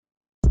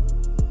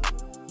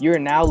You are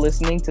now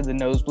listening to the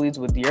Knowsbleeds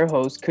with your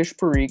hosts, Kush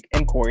Parikh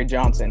and Corey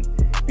Johnson.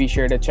 Be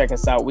sure to check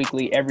us out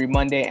weekly every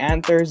Monday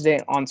and Thursday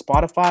on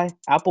Spotify,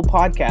 Apple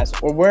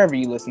Podcasts, or wherever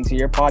you listen to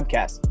your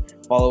podcasts.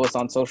 Follow us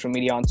on social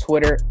media on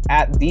Twitter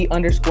at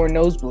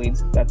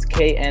 @the_Knowsbleeds. That's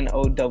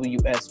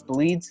KNOWS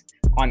Bleeds.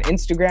 On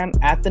Instagram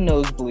at the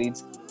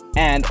Knowsbleeds.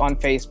 And on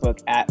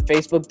Facebook at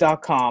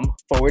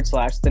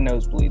facebook.com/the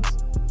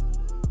Knowsbleeds.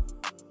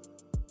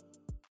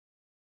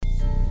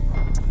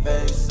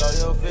 Face all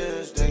your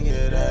fears, then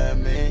get at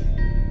me.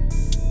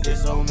 Get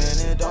so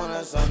many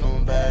donuts on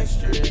them back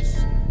streets.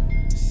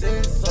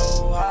 Sit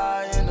so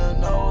high in the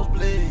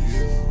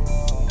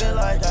nosebleeds. Feel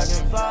like I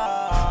can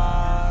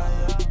fly.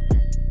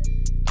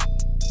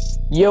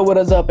 Yo, what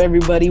is up,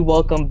 everybody?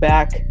 Welcome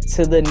back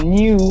to the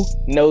new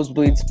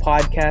Knowsbleeds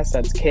podcast.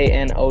 That's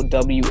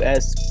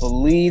KNOWS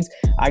Bleeds.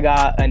 I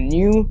got a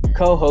new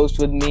co-host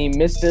with me,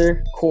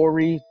 Mr.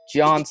 Corey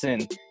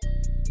Johnson.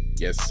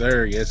 Yes,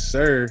 sir. Yes,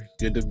 sir.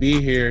 Good to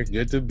be here.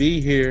 Good to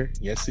be here.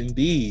 Yes,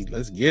 indeed.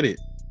 Let's get it.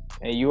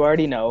 And you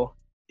already know,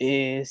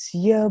 it's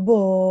your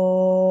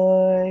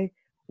boy.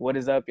 What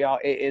is up, y'all?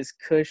 It is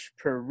Kush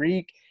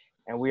Parikh,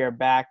 and we are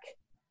back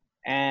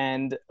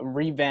and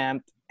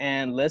revamped.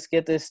 And let's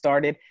get this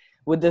started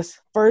with this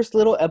first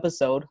little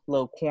episode,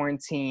 little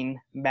quarantine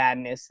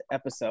madness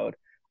episode.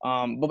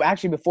 But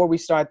actually, before we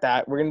start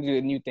that, we're going to do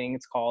a new thing.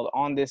 It's called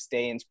On This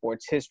Day in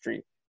Sports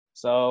History.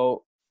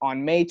 So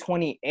on May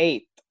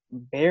 28th,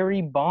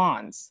 Barry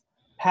Bonds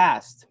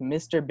passed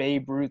Mr.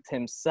 Babe Ruth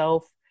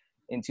himself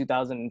in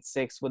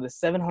 2006 with a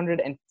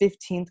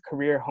 715th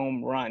career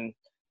home run.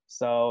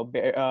 So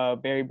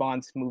Barry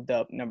Bonds moved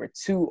up number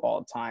 2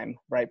 all time,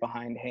 right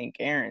behind Hank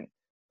Aaron.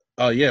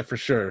 Oh, yeah, for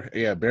sure.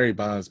 Yeah, Barry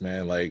Bonds,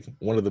 man, like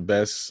one of the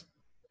best,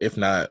 if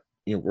not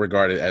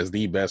regarded as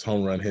the best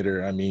home run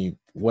hitter. I mean,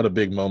 what a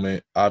big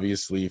moment,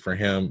 obviously, for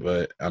him.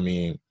 But, I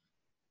mean,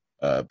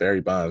 Barry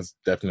Bonds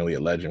definitely a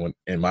legend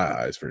in my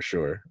eyes, for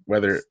sure,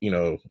 whether,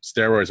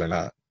 steroids or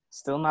not.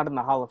 Still not in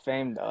the Hall of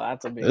Fame, though.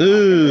 That's a big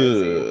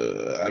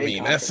controversy. I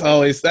mean, that's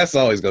always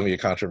going to be a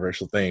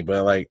controversial thing.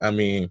 But, like, I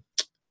mean,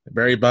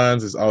 Barry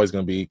Bonds is always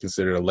going to be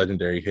considered a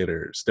legendary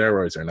hitter,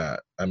 steroids or not.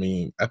 I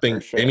mean, I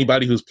think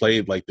anybody who's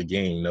played, like, the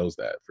game knows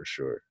that for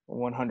sure.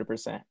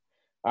 100%.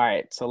 All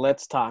right, so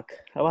let's talk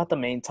about the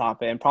main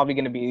topic, and probably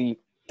going to be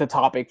the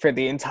topic for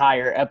the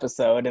entire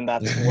episode, and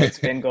that's what's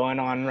been going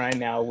on right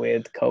now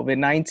with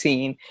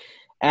COVID-19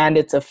 and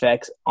its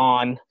effects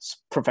on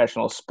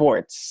professional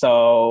sports.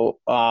 So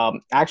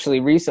actually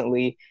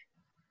recently,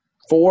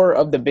 4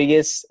 of the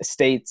biggest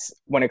states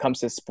when it comes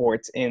to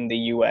sports in the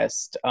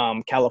U.S.,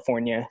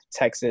 California,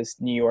 Texas,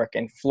 New York,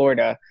 and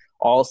Florida,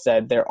 all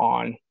said they're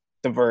on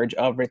the verge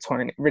of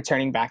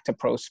returning back to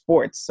pro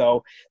sports.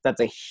 So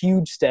that's a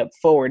huge step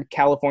forward.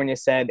 California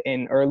said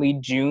in early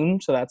June,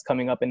 so that's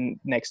coming up in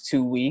next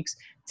 2 weeks.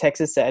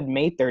 Texas said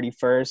May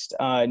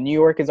 31st. New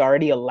York is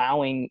already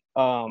allowing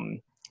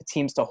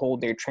teams to hold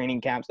their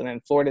training camps. And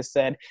then Florida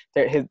said,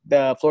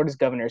 Florida's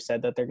governor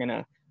said that they're going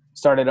to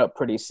start it up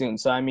pretty soon.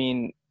 So, I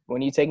mean,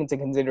 when you take into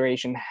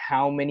consideration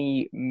how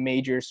many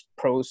major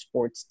pro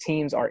sports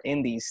teams are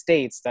in these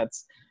states,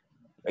 that's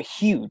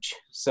huge.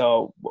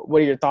 So what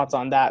are your thoughts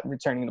on that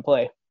returning to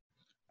play?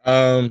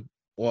 Well,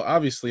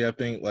 obviously, I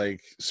think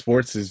like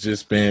sports has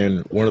just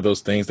been one of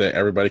those things that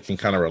everybody can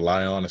kind of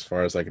rely on as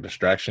far as like a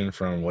distraction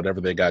from whatever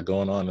they got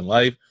going on in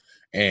life.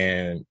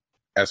 And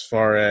as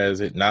far as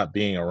it not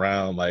being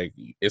around, like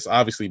it's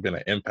obviously been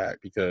an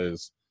impact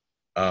because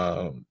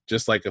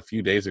just like a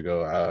few days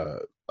ago,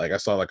 like I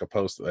saw like a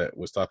post that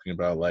was talking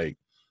about like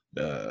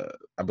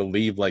I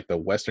believe like the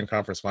Western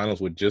Conference Finals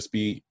would just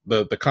be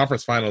the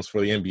conference finals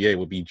for the NBA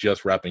would be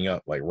just wrapping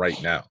up like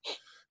right now.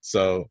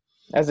 So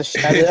as a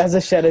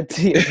shed of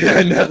tears,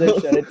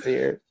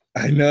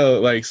 I know,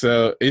 like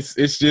so it's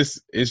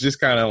just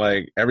kind of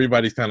like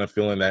everybody's kind of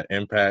feeling that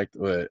impact,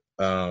 but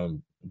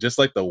just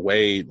like the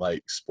way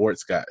like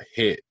sports got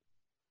hit,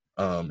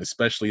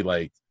 especially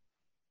like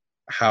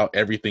how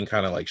everything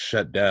kind of like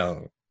shut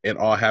down. It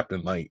all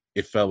happened like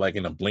it felt like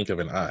in a blink of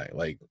an eye.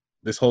 Like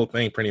this whole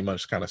thing pretty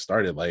much kind of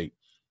started like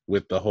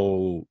with the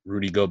whole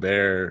Rudy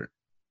Gobert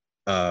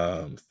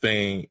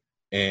thing,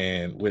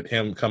 and with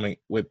him coming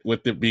with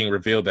it being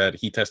revealed that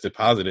he tested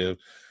positive,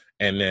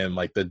 and then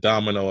like the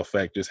domino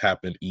effect just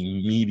happened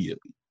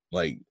immediately.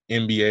 Like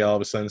NBA all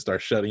of a sudden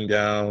starts shutting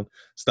down,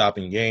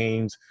 stopping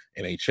games,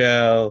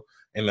 NHL,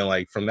 and then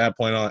like from that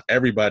point on,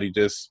 everybody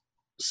just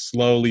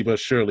slowly but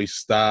surely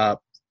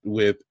stopped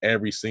with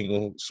every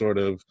single sort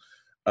of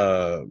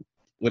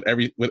with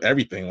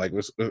everything, like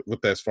with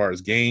as far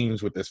as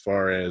games, with as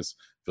far as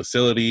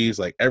facilities,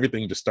 like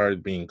everything just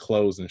started being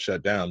closed and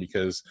shut down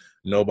because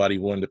nobody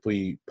wanted to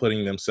be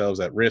putting themselves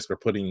at risk or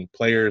putting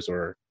players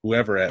or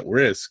whoever at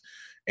risk,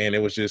 and it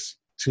was just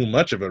too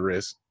much of a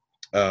risk.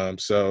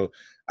 So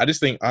I just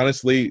think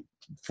honestly,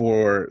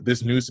 for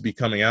this news to be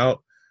coming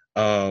out,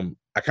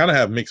 I kind of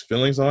have mixed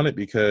feelings on it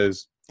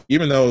because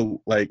even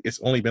though like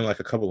it's only been like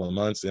a couple of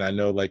months, and I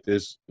know like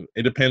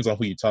it depends on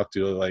who you talk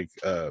to. Like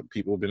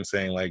people have been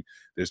saying like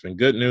there's been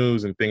good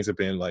news and things have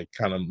been like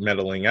kind of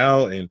meddling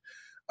out, and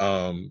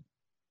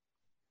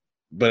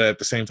but at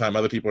the same time,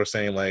 other people are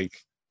saying like,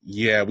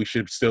 yeah, we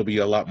should still be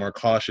a lot more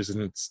cautious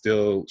and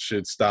still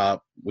should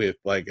stop with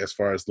like as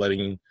far as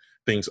letting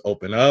things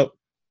open up.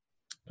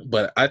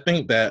 But I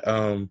think that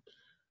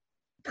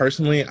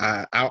personally,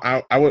 I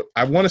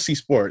want to see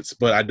sports,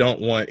 but I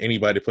don't want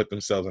anybody to put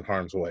themselves in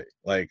harm's way.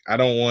 Like I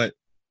don't want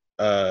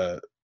uh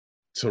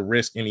to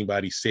risk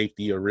anybody's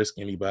safety or risk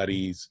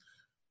anybody's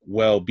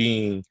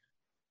well-being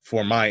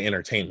for my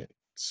entertainment.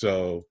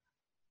 So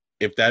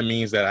if that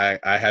means that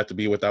I have to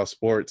be without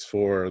sports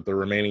for the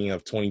remaining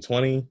of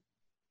 2020,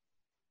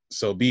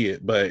 so be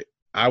it. But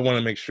I want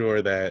to make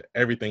sure that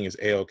everything is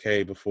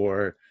A-okay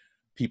before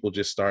people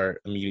just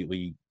start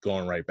immediately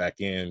going right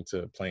back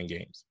into playing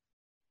games.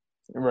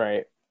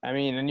 Right. I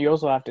mean, and you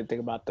also have to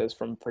think about this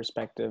from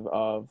perspective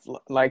of,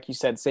 like you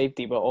said,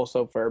 safety, but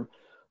also for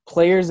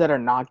players that are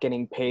not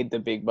getting paid the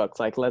big bucks.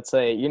 Like, let's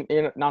say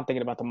you're not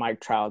thinking about the Mike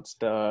Trouts,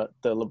 the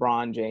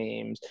LeBron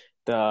James,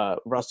 the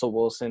Russell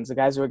Wilsons, the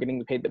guys who are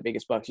getting paid the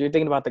biggest bucks. You're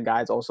thinking about the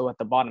guys also at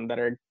the bottom that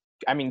are,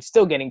 I mean,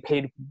 still getting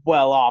paid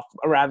well off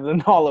rather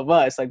than all of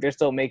us. Like, they're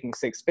still making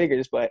six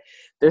figures, but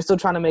they're still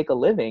trying to make a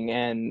living.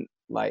 And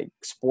like,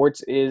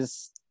 sports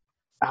is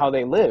how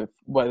they live,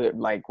 whether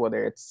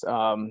it's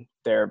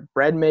their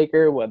bread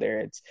maker, whether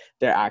it's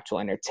their actual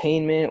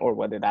entertainment, or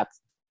whether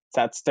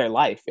that's their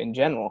life in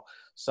general.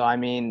 So I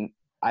mean,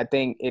 I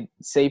think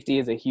safety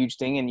is a huge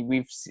thing, and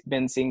we've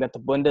been seeing that the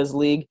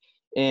Bundesliga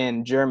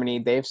in Germany,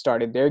 they've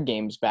started their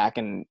games back,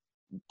 and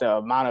the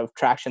amount of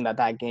traction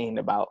that gained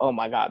about, oh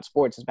my God,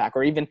 sports is back.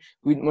 Or even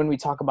when we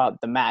talk about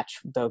the match,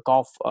 the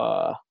golf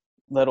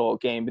little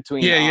game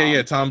between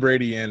Yeah. Tom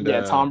Brady and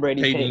Tom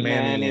Brady, Peyton Peyton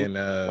Manning Manning,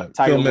 and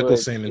Phil Tiger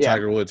Woods. Mickelson and Yeah,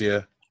 Tiger Woods.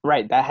 Yeah.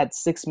 right. That had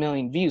 6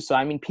 million views. So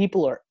I mean,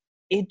 people are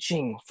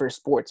itching for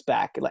sports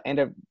back,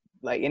 and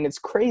it's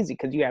crazy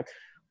because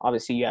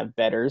you have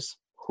bettors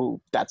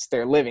who that's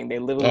their living. They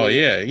Oh literally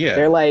yeah.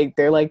 they're like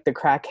the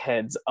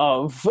crackheads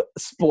of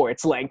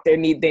sports. Like they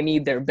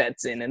need their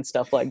bets in and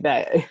stuff like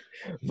that.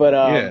 But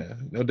Yeah,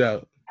 no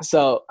doubt.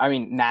 so I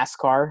mean,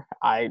 NASCAR.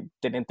 I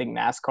didn't think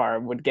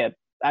NASCAR would get.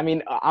 I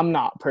mean, I'm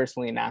not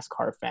personally a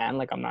NASCAR fan.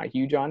 Like I'm not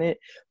huge on it,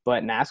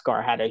 but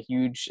NASCAR had a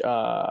huge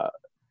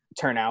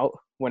turnout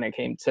when it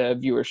came to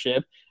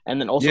viewership.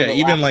 And then also Yeah,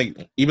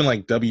 the even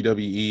like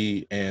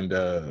WWE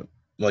and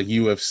like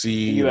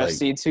UFC, like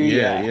UFC too,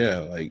 yeah, yeah. yeah,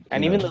 like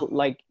And even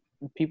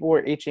people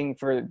were itching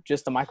for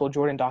just the Michael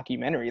Jordan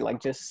documentary,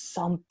 like just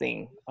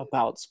something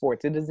about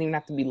sports. It doesn't even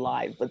have to be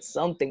live, but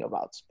something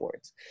about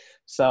sports.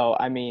 So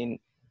I mean,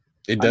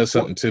 it does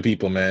something to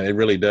people, man. It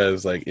really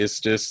does. Like it's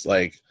just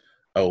like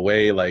a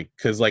way, like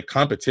because like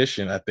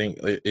competition, I think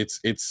it's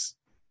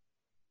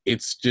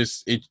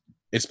just it,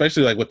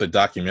 especially like with the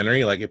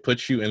documentary, like it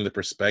puts you in the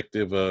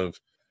perspective of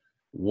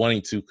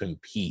wanting to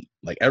compete.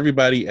 Like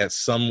everybody at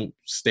some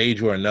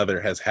stage or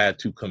another has had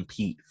to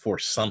compete for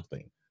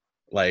something.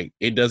 Like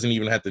it doesn't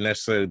even have to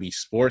necessarily be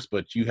sports,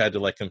 but you had to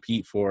like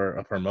compete for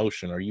a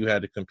promotion, or you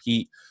had to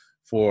compete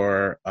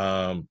for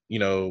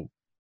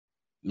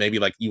maybe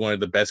like you wanted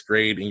the best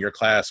grade in your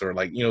class, or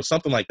like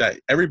something like that.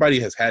 Everybody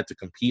has had to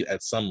compete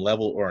at some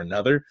level or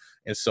another.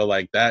 And so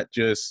like that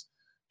just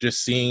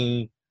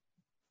seeing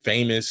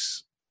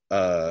famous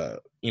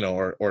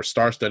or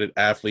star-studded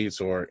athletes,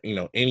 or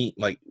any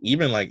like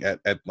even like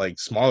at like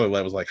smaller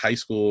levels like high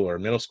school or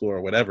middle school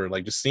or whatever,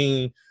 like just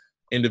seeing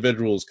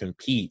individuals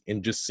compete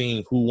and just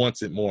seeing who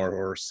wants it more,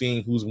 or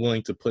seeing who's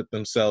willing to put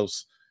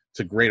themselves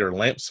to greater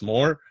lengths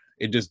more,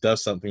 it just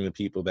does something to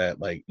people that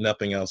like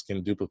nothing else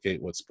can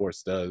duplicate what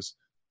sports does.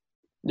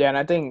 Yeah, and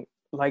I think,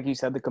 like you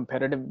said, the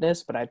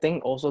competitiveness, but I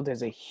think also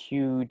there's a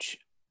huge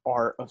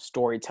art of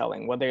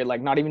storytelling, whether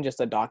like not even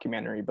just a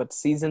documentary, but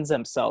seasons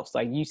themselves.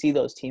 Like you see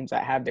those teams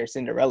that have their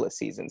Cinderella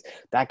seasons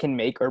that can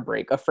make or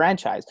break a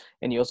franchise.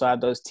 And you also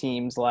have those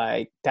teams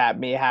like that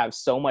may have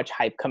so much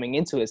hype coming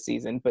into a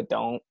season, but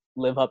don't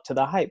live up to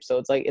the hype. So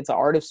it's like it's an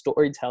art of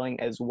storytelling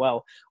as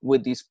well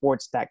with these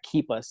sports that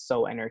keep us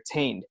so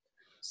entertained.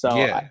 So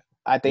Yeah,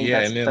 I think yeah.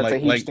 that's And then that's a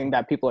huge like thing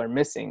that people are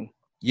missing.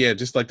 yeah,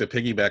 just like to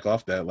piggyback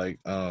off that, like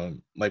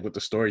with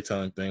the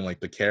storytelling thing, like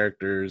the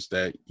characters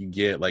that you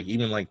get, like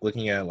even like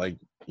looking at like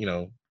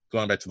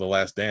going back to The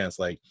Last Dance,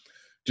 like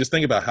just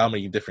think about how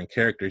many different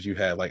characters you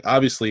had. Like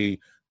obviously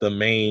the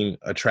main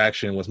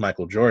attraction was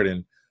Michael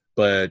Jordan,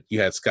 but you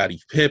had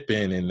Scottie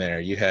Pippen in there,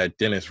 you had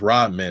Dennis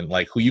Rodman,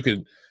 like who you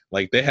could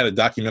like they had a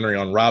documentary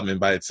on Rodman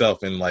by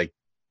itself, and like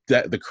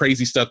that the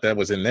crazy stuff that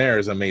was in there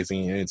is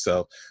amazing in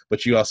itself.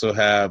 But you also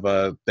have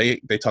they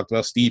talked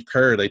about Steve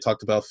Kerr, they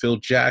talked about Phil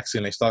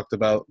Jackson, they talked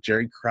about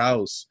Jerry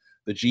Krause,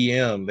 the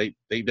GM.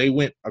 They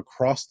went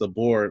across the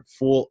board,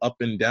 full up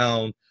and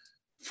down,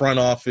 front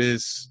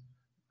office,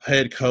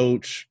 head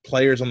coach,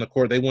 players on the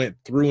court. They went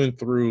through and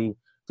through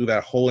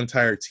that whole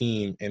entire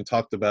team and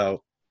talked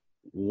about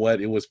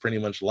what it was pretty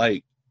much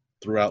like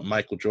throughout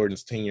Michael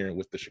Jordan's tenure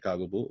with the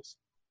Chicago Bulls.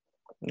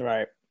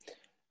 Right.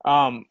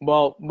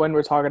 Well, when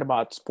we're talking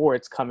about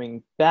sports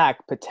coming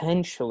back,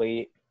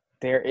 potentially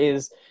there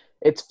is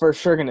it's for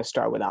sure going to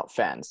start without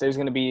fans. There's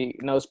going to be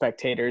no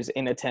spectators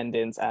in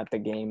attendance at the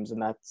games,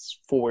 and that's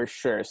for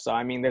sure. So,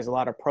 I mean, there's a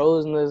lot of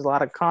pros and there's a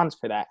lot of cons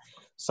for that.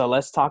 So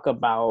let's talk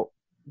about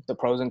the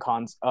pros and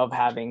cons of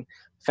having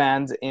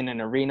fans in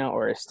an arena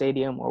or a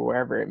stadium or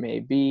wherever it may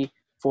be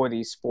for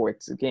these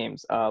sports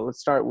games. Let's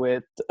start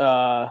with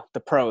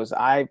the pros.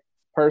 I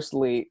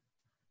personally,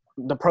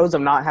 the pros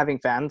of not having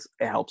fans,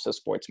 it helps the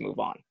sports move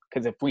on.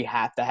 Because if we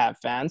have to have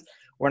fans,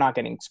 we're not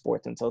getting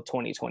sports until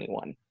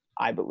 2021,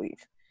 I believe.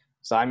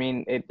 So, I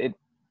mean, it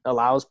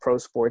allows pro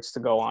sports to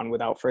go on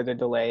without further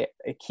delay.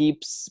 It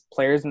keeps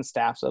players and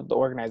staffs of the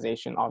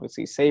organization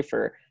obviously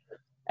safer.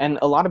 And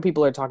a lot of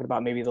people are talking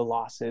about maybe the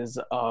losses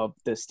of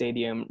the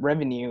stadium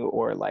revenue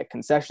or like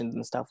concessions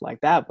and stuff like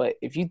that. But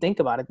if you think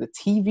about it, the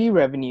TV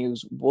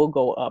revenues will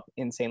go up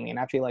insanely. And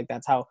I feel like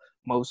that's how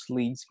most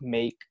leagues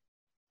make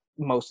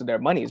most of their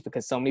money, is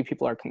because so many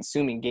people are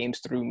consuming games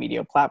through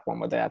media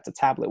platform, whether that's a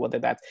tablet, whether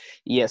that's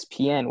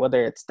ESPN,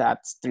 whether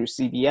that's through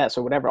CBS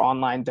or whatever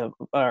online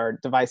or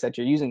device that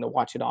you're using to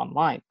watch it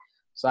online.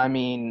 So, I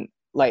mean,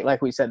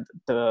 like we said,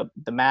 the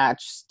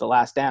match, The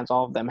Last Dance,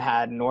 all of them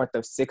had north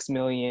of 6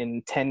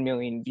 million, 10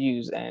 million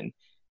views. And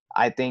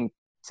I think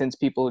since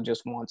people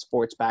just want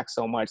sports back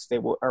so much, they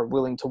are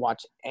willing to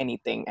watch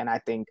anything. And I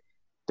think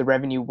the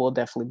revenue will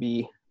definitely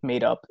be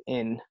made up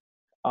in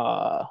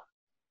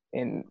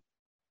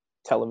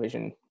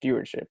television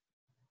viewership.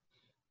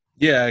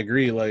 Yeah, I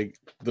agree. Like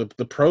the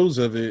pros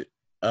of it,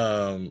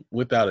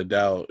 without a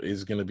doubt,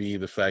 is going to be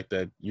the fact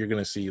that you're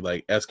going to see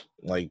like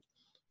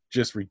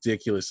just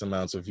ridiculous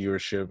amounts of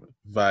viewership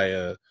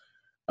via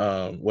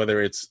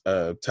whether it's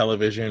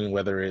television,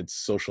 whether it's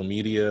social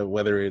media,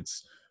 whether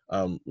it's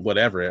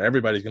whatever.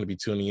 Everybody's going to be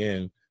tuning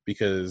in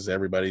because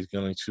everybody's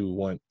going to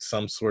want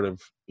some sort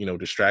of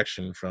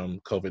distraction from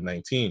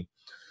COVID-19.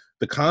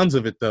 The cons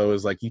of it, though,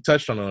 is like you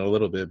touched on it a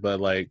little bit, but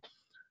like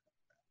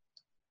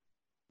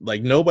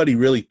nobody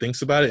really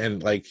thinks about it.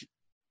 And like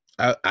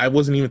I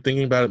wasn't even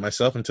thinking about it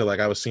myself until like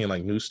I was seeing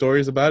like news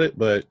stories about it,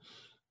 but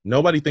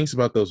nobody thinks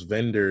about those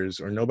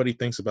vendors, or nobody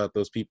thinks about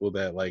those people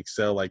that like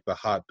sell like the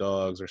hot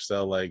dogs, or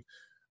sell like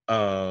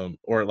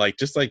or like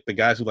just like the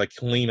guys who like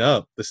clean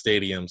up the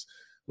stadiums.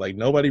 Like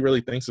nobody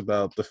really thinks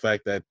about the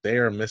fact that they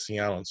are missing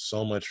out on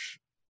so much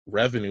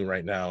revenue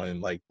right now,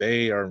 and like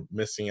they are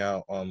missing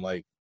out on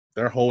like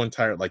their whole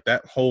entire, like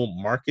that whole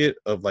market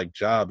of like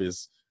job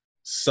is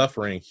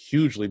suffering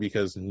hugely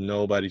because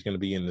nobody's going to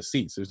be in the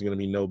seats. There's going to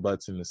be no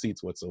butts in the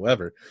seats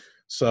whatsoever.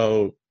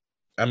 So,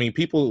 I mean,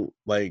 people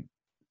like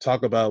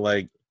talk about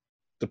like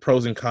the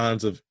pros and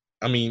cons of,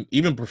 I mean,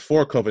 even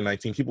before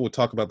COVID-19, people would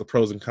talk about the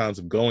pros and cons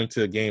of going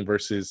to a game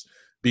versus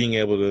being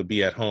able to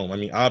be at home. I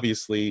mean,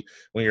 obviously,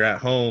 when you're at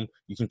home,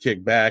 you can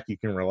kick back, you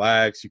can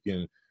relax,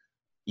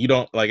 you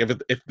don't like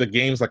if the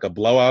game's like a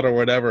blowout or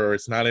whatever, or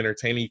it's not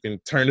entertaining, you can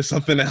turn to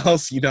something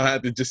else. You don't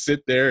have to just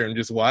sit there and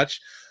just watch.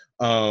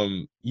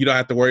 You don't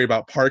have to worry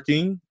about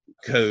parking,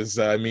 because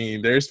I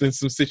mean, there's been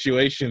some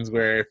situations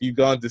where if you've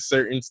gone to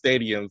certain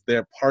stadiums,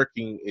 their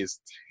parking is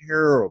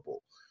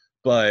terrible.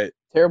 But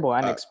terrible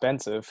and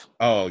expensive.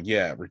 Oh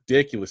yeah,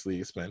 ridiculously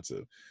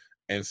expensive.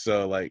 And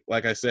so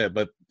like I said,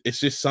 but it's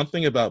just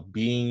something about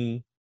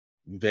being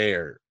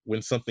there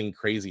when something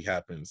crazy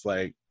happens.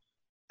 Like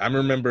I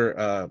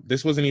remember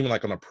this wasn't even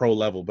like on a pro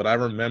level, but I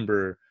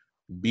remember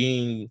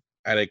being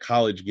at a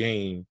college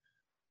game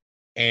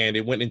and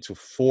it went into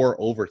 4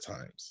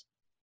 overtimes.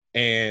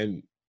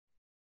 And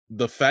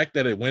the fact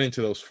that it went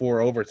into those 4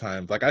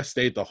 overtimes, like I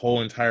stayed the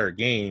whole entire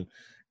game,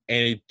 and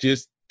it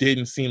just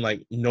didn't seem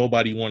like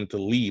nobody wanted to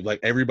leave.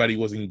 Like everybody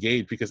was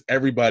engaged because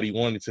everybody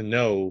wanted to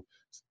know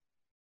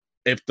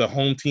if the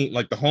home team,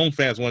 like the home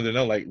fans wanted to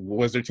know, like,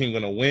 was their team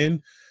going to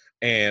win?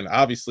 And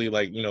obviously,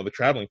 like, the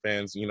traveling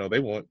fans, they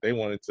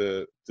wanted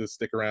to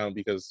stick around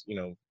because,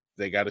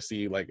 they got to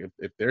see like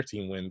if their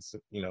team wins,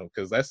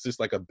 because that's just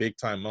like a big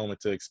time moment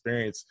to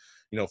experience,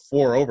 4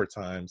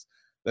 overtimes.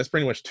 That's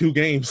pretty much 2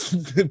 games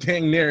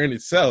dang near in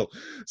itself.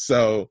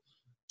 So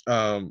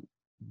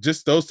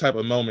just those type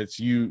of moments,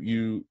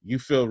 you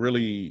feel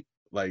really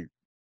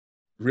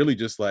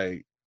just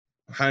like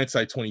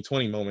hindsight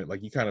 2020 moment.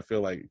 Like you kind of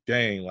feel like,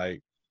 dang,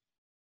 like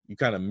you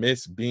kind of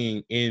miss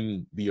being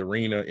in the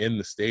arena, in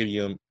the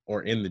stadium,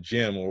 or in the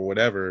gym or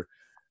whatever.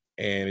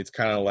 And it's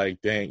kind of like,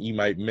 dang, you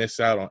might miss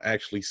out on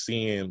actually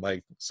seeing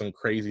like some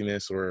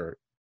craziness or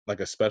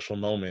like a special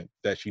moment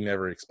that you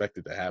never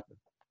expected to happen.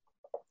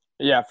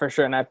 Yeah, for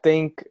sure. And I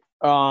think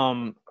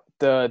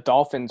the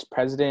Dolphins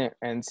president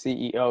and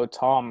CEO,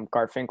 Tom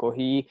Garfinkel,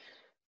 he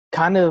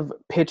kind of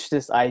pitched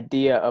this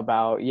idea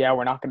about, yeah,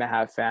 we're not going to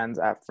have fans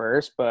at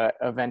first, but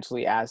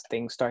eventually as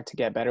things start to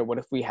get better, what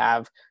if we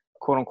have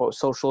quote unquote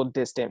social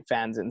distant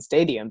fans in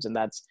stadiums? And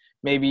that's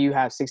maybe you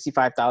have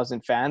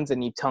 65,000 fans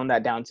and you tone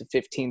that down to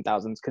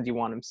 15,000 because you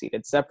want them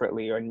seated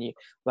separately. Or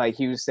like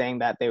he was saying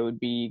that they would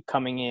be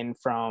coming in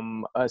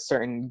from a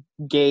certain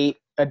gate,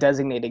 a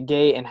designated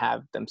gate, and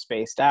have them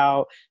spaced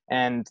out.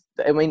 And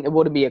I mean, it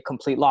wouldn't be a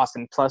complete loss.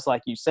 And plus,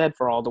 like you said,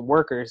 for all the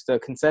workers, the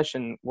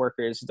concession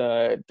workers,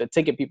 the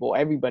ticket people,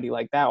 everybody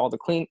like that, all the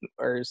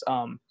cleaners,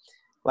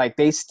 like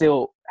they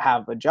still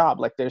have a job.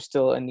 Like there's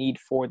still a need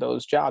for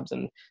those jobs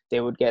and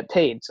they would get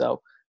paid.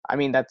 So, I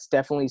mean, that's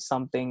definitely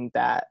something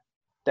that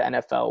the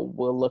NFL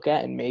will look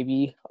at, and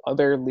maybe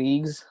other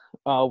leagues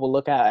will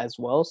look at as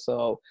well.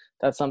 So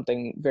that's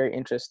something very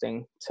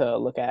interesting to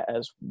look at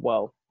as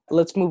well.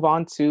 Let's move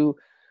on to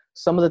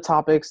some of the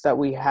topics that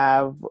we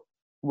have,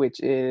 which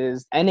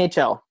is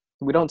NHL.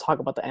 We don't talk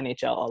about the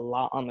NHL a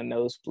lot on the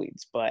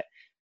Nosebleeds, but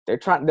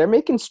they're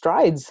making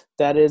strides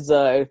that is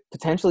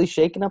potentially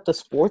shaking up the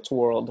sports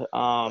world.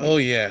 Oh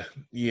yeah.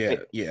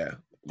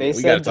 They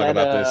We got to said talk that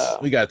about this.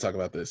 We got to talk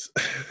about this.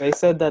 they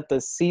said that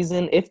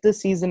if the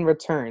season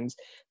returns,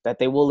 that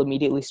they will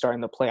immediately start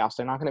in the playoffs.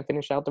 They're not going to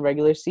finish out the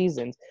regular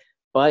seasons,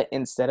 but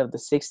instead of the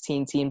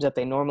 16 teams that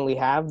they normally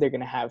have, they're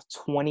going to have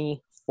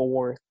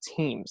 24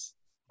 teams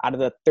out of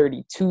the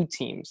 32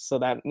 teams. So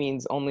that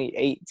means only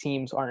 8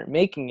 teams aren't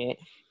making it,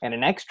 and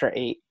an extra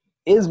 8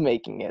 is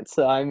making it.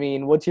 So, I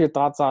mean, what's your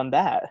thoughts on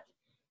that?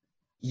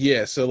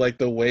 Yeah, so like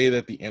the way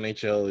that the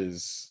NHL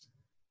is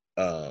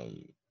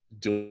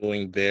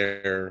doing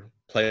their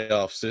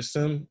playoff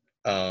system,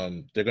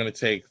 they're going to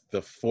take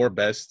the 4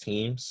 best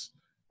teams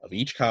of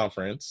each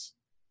conference,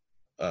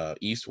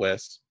 East,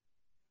 West,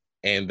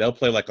 and they'll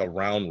play like a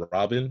round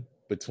robin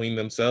between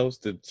themselves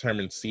to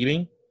determine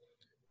seeding.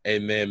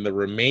 And then the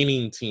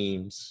remaining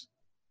teams,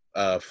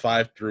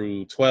 5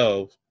 through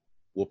 12,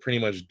 will pretty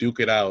much duke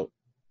it out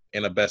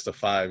in a best of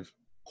 5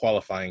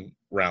 qualifying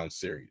round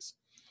series.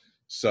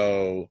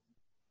 So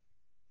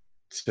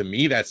to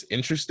me, that's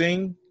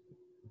interesting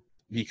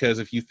because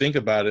if you think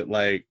about it,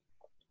 like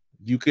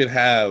you could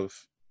have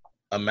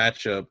a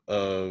matchup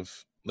of,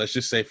 let's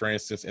just say, for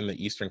instance, in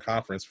the Eastern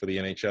Conference for the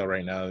NHL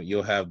right now,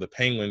 you'll have the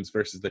Penguins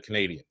versus the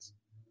Canadiens.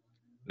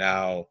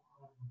 Now,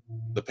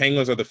 the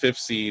Penguins are the 5th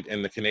seed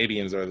and the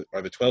Canadiens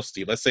are the 12th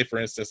seed. Let's say, for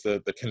instance,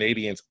 the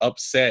Canadiens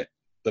upset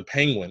the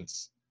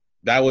Penguins.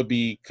 That would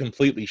be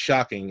completely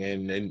shocking,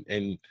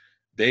 and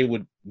they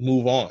would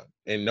move on,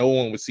 and no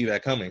one would see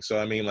that coming. So,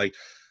 I mean, like,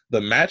 the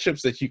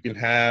matchups that you can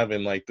have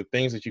and, like, the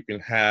things that you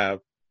can have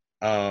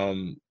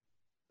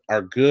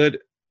are good.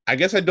 I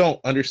guess I don't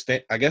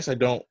understand. I guess I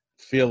don't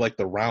feel like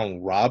the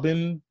round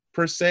robin,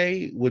 per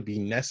se, would be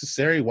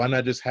necessary. Why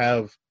not just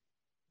have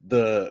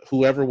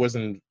whoever was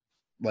in,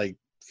 like,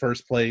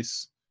 first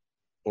place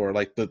or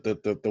like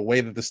the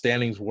way that the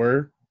standings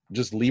were,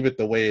 just leave it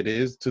the way it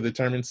is to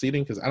determine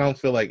seeding? Because I don't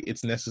feel like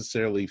it's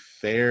necessarily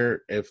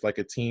fair if like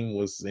a team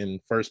was in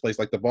first place,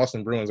 like the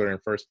Boston Bruins are in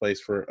first place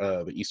for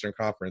the Eastern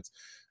Conference.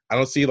 I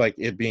don't see like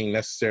it being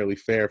necessarily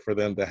fair for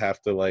them to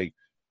have to like,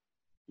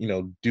 you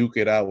know, duke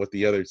it out with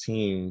the other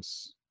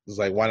teams. It's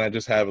like, why not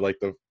just have like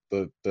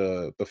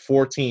the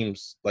 4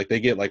 teams, like they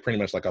get like pretty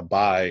much like a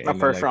bye, A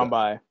first round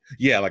bye.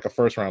 Yeah, like a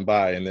first round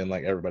bye, and then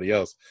like everybody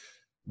else.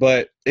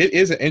 But it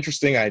is an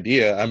interesting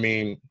idea. I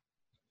mean,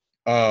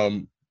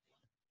 and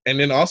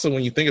then also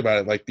when you think about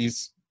it, like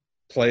these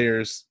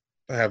players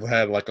have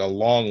had like a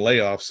long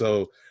layoff,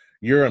 so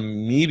you're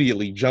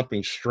immediately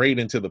jumping straight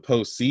into the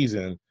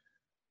postseason,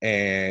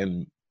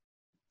 and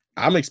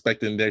I'm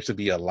expecting there to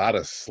be a lot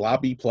of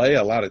sloppy play,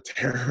 a lot of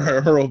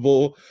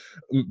terrible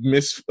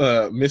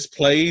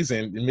misplays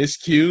and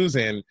miscues.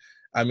 And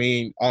I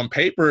mean, on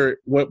paper,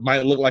 what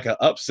might look like an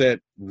upset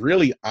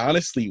really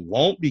honestly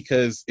won't,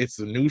 because it's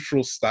a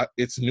neutral site.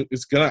 It's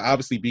going to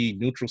obviously be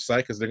neutral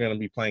site because they're going to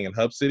be playing in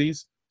hub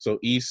cities. So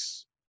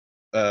East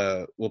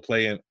will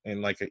play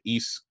in like a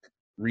East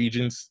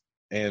regions,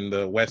 and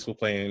the West will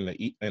play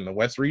in the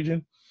West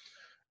region.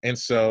 And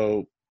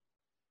so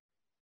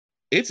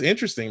it's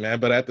interesting, man.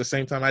 But at the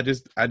same time, I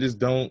just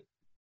don't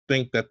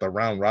think that the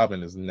round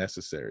robin is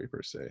necessary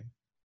per se.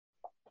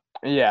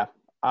 Yeah,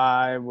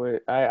 I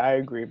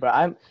agree.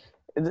 But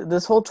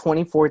this whole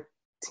 24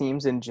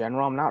 teams in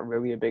general, I'm not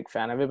really a big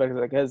fan of it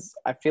because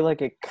I feel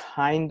like it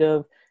kind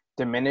of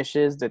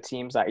diminishes the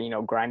teams that, you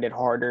know, grinded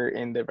harder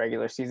in the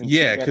regular season.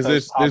 Yeah, because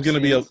there's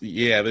going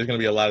to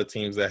be a lot of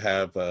teams that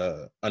have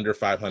under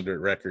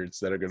 500 records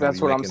that are going to.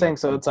 That's what I'm saying.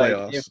 So it's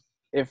playoffs. Like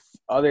if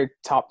other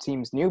top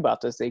teams knew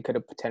about this, they could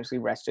have potentially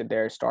rested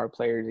their star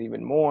players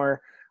even more,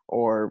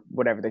 or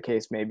whatever the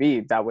case may be.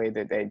 That way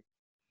that they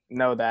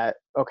know that,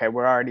 okay,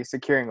 we're already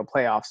securing a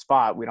playoff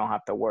spot. We don't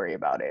have to worry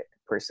about it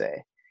per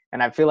se.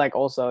 And I feel like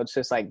also it's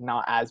just like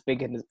not as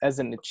big as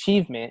an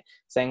achievement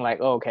saying like,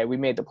 oh, okay, we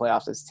made the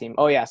playoffs as a team.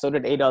 Oh yeah, so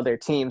did 8 other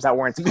teams that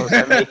weren't supposed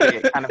to make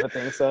it, kind of a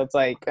thing. So it's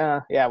like,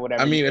 yeah, whatever.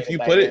 I mean, if you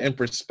put it in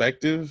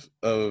perspective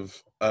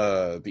of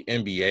the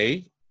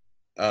NBA,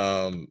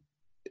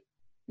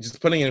 just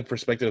putting it in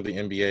perspective of the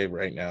NBA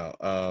right now,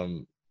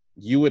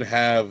 you would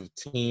have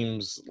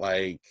teams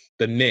like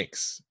the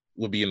Knicks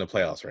would be in the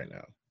playoffs right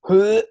now.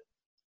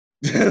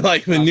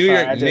 Like the New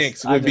York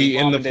Knicks would be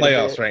in the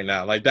playoffs right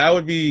now. Like that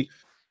would be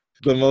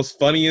the most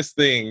funniest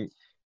thing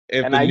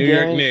if the New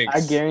York Knicks.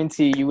 I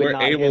guarantee you would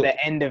not hear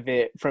the end of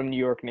it from New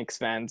York Knicks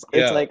fans.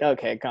 It's like,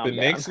 okay, calm down.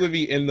 The Knicks would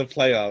be in the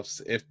playoffs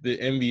if the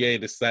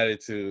NBA decided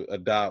to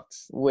adopt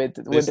with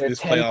their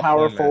 10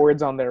 power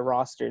forwards on their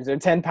rosters. Their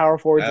 10 power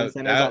forwards and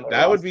centers on their rosters.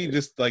 That would be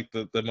just like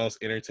the most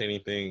entertaining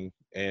thing,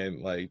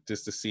 and like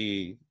just to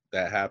see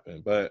that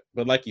happen. But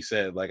like you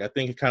said, like I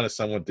think it kind of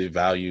somewhat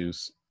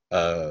devalues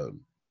the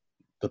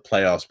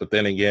playoffs. But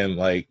then again,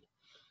 like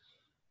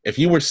if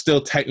you were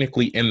still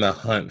technically in the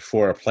hunt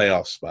for a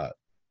playoff spot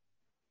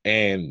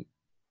and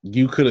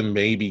you could have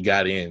maybe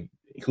got in,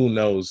 who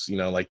knows? You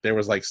know, like there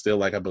was like still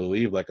like I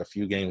believe like a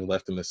few games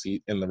left in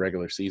the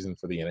regular season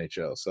for the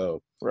NHL.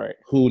 So right.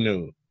 Who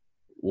knew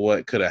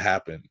what could have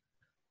happened?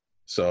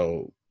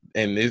 So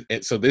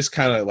so this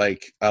kind of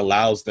like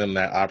allows them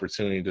that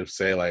opportunity to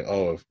say like,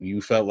 oh, if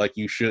you felt like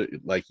you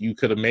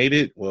could have made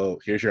it, well,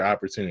 here's your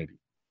opportunity.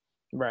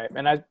 Right.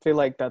 And I feel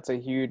like that's a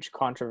huge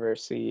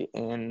controversy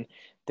in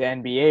the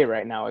NBA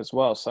right now as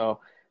well. So,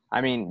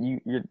 I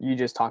mean, you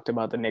just talked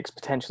about the Knicks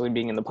potentially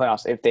being in the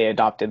playoffs if they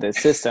adopted this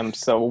system.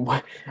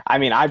 So, I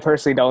mean, I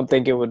personally don't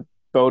think it would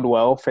bode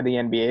well for the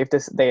NBA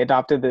if they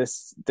adopted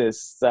this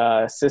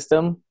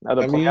system of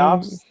the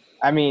playoffs.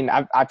 I mean,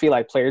 I feel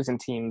like players and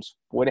teams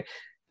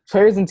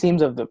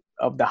of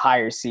the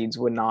higher seeds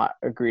would not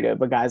agree to it,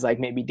 but guys like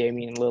maybe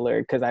Damian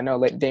Lillard, because I know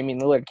like Damian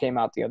Lillard came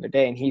out the other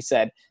day and he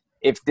said,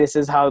 if this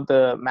is how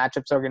the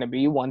matchups are going to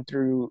be, 1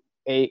 through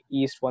 8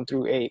 East, 1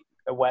 through 8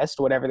 West,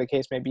 whatever the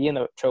case may be, and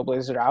the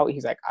Trailblazers are out,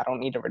 he's like, I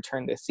don't need to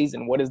return this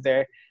season. What is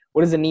the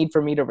need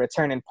for me to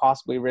return and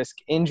possibly risk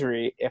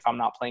injury if I'm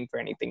not playing for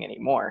anything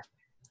anymore?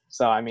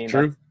 So, I mean,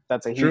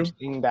 that's a huge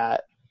thing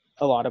that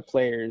a lot of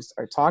players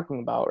are talking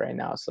about right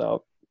now.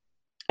 So,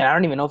 and I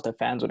don't even know if the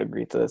fans would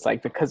agree to this,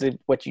 like because of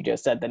what you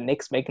just said, the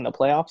Knicks making the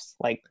playoffs.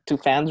 Like, do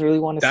fans really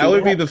want to see that? That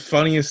would be the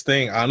funniest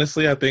thing.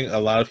 Honestly, I think a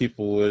lot of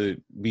people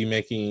would be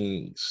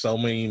making so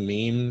many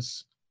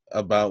memes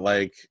about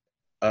like,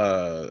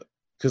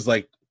 because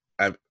like,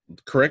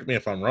 correct me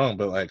if I'm wrong,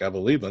 but like I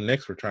believe the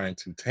Knicks were trying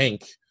to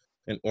tank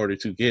in order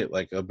to get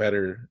like a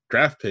better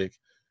draft pick,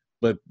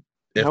 but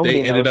if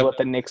nobody they ended knows up what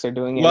the Knicks are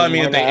doing. well, I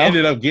mean, if they now.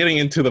 ended up getting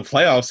into the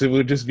playoffs, it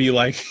would just be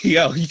like,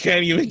 yo, you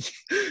can't even.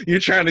 You're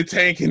trying to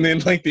tank, and then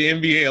like the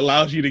NBA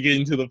allows you to get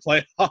into the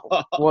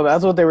playoffs. Well,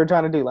 that's what they were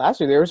trying to do last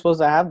year. They were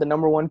supposed to have the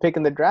number 1 pick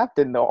in the draft,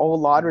 and the whole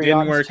lottery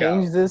odds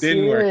changed this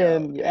year.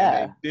 And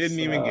yeah, and they didn't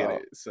even get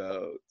it.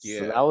 So yeah,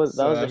 so that was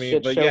a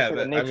shit show for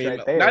the Knicks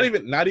right there.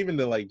 Not even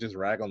to like just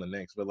rag on the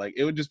Knicks, but like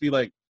it would just be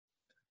like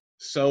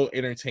so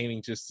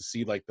entertaining just to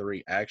see like the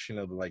reaction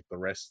of like the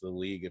rest of the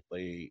league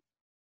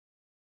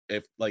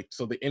if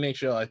so the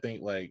NHL, I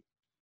think like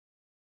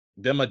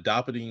them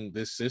adopting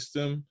this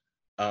system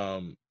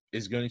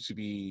is going to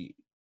be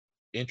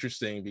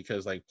interesting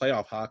because like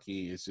playoff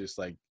hockey is just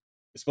like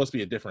it's supposed to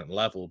be a different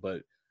level,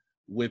 but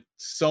with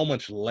so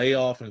much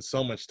layoff and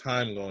so much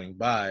time going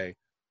by,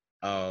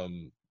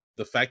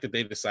 the fact that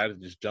they decided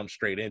to just jump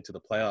straight into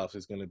the playoffs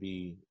is going to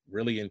be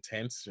really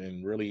intense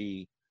and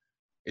really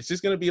it's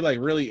just going to be like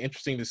really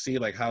interesting to see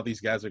like how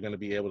these guys are going to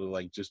be able to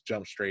like just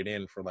jump straight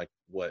in for like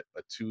what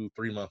a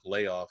 2-3 month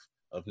layoff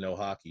of no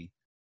hockey.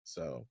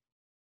 So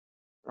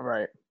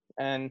right.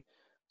 And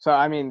so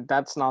I mean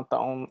that's not the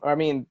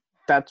only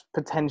that's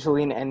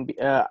potentially an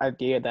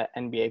idea that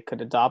NBA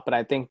could adopt, but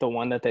I think the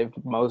one that they've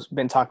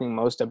been talking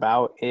most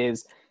about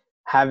is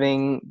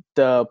having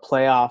the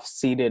playoffs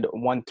seeded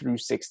 1 through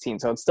 16.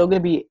 So it's still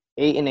going to be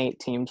 8 and 8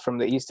 teams from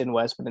the East and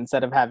West, but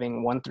instead of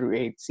having 1 through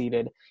 8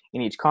 seeded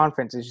in each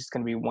conference, it's just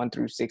going to be 1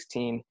 through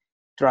 16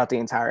 throughout the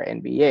entire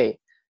NBA.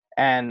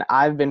 And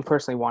I've been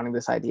personally wanting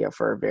this idea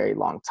for a very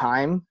long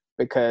time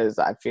because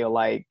I feel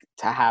like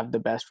to have the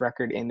best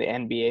record in the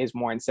NBA is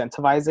more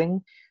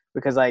incentivizing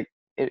because like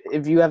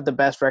if you have the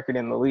best record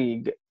in the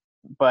league,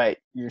 but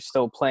you're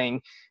still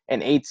playing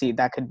an 8 seed,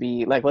 that could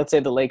be like, let's say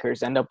the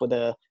Lakers end up with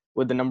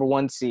the number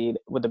 1 seed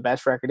with the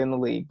best record in the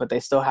league, but they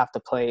still have to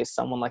play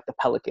someone like the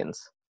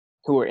Pelicans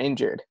who are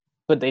injured,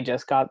 but they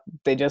just got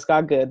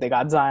good. They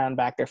got Zion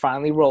back. They're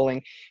finally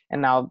rolling.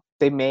 And now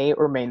they may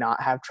or may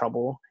not have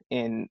trouble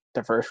in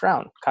the first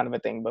round kind of a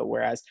thing. But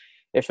whereas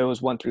if it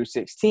was 1 through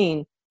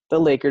 16, the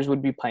Lakers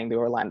would be playing the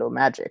Orlando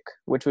Magic,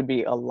 which would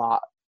be a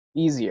lot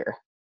easier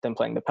than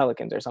playing the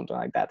Pelicans or something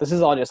like that. This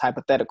is all just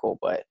hypothetical,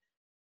 but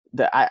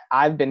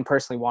I've been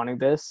personally wanting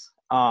this.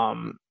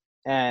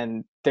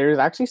 And there's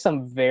actually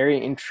some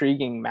very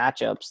intriguing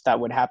matchups that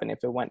would happen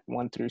if it went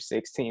 1 through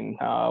 16.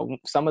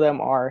 Some of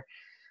them are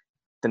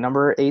the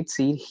number 8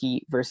 seed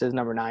Heat versus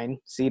number 9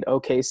 seed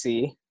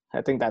OKC.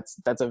 I think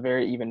that's a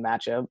very even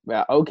matchup.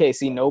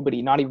 OKC,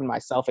 nobody, not even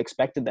myself,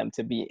 expected them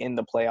to be in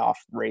the playoff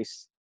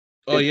race.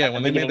 Oh yeah,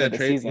 when they made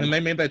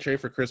that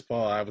trade for Chris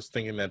Paul, I was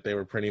thinking that they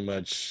were pretty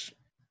much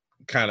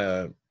kind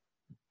of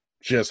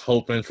just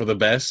hoping for the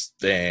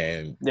best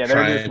and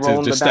trying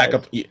to just stack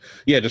up.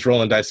 Yeah, just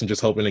rolling dice and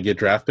just hoping to get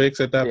draft picks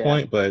at that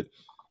point. But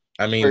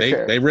I mean,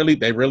 they really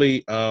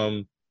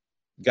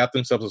got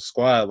themselves a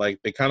squad. Like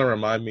they kind of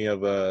remind me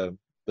of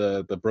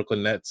the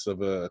Brooklyn Nets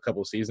of a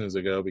couple of seasons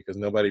ago because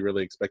nobody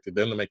really expected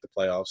them to make the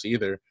playoffs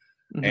either.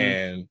 Mm-hmm.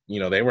 And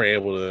they were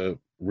able to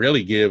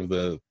really give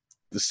the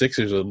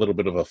Sixers a little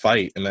bit of a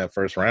fight in that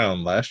first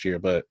round last year.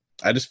 But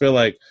I just feel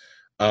like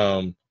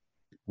 1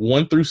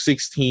 through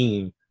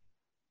 16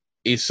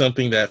 is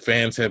something that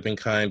fans have been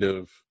kind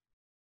of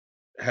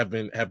have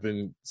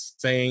been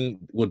saying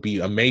would be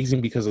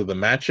amazing because of the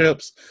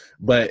matchups,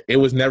 but it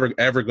was never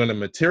ever going to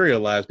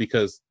materialize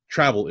because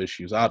travel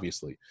issues,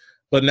 obviously.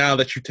 But now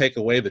that you take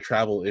away the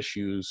travel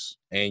issues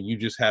and you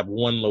just have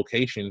one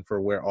location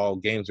for where all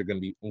games are going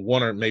to be,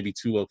 one or maybe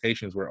two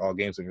locations where all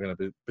games are going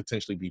to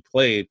potentially be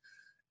played,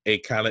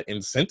 it kind of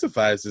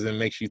incentivizes and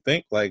makes you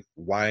think, like,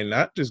 why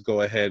not just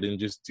go ahead and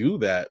just do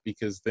that?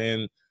 Because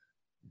then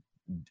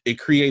it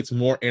creates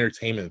more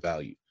entertainment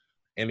value,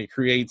 and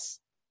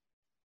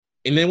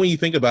and then when you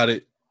think about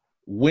it,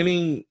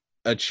 winning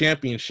a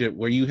championship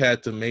where you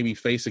had to maybe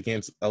face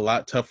against a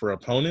lot tougher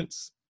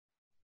opponents,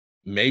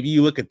 maybe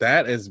you look at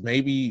that as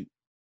maybe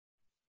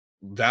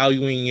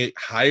valuing it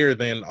higher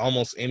than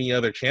almost any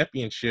other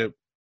championship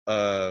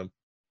uh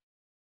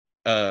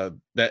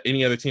that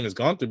any other team has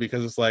gone through,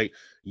 because it's like,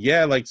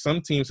 yeah, like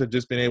some teams have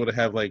just been able to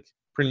have like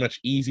pretty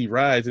much easy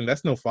rides, and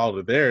that's no fault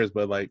of theirs,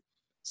 but like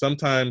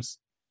sometimes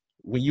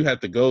when you have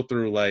to go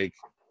through like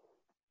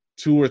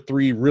two or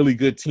three really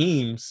good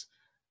teams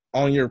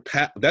on your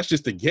path, that's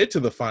just to get to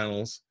the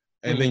finals,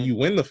 and then you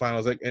win the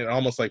finals, like it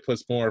almost like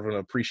puts more of an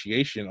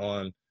appreciation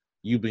on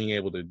you being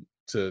able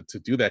to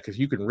do that, because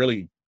you can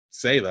really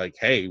say like,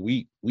 hey,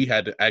 we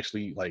had to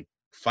actually like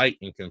fight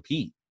and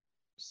compete.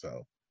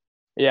 So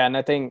yeah, and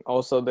I think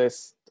also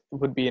this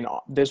would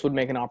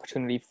make an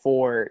opportunity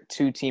for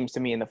two teams to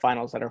meet in the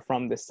finals that are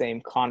from the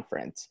same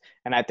conference.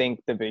 And I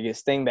think the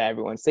biggest thing that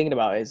everyone's thinking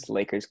about is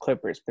Lakers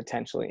Clippers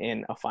potentially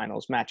in a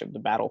finals matchup, the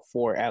battle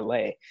for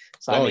LA.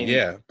 So I mean,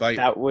 yeah, like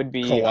that would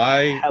be a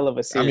Kawhi. hell of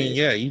a I mean, series.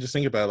 yeah, you just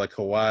think about it, like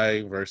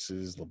Kawhi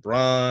versus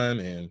LeBron,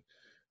 and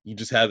you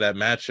just have that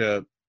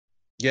matchup.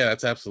 Yeah,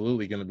 that's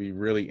absolutely going to be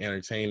really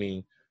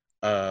entertaining.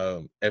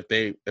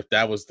 If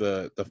that was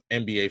the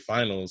NBA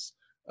Finals,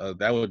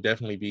 that would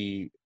definitely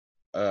be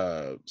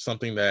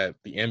something that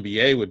the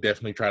NBA would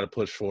definitely try to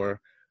push for,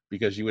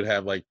 because you would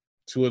have like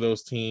two of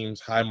those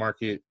teams, high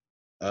market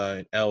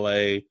in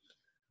LA.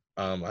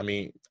 I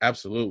mean,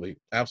 absolutely,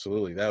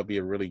 that would be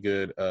a really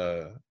good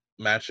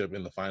matchup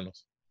in the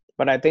finals.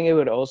 But I think it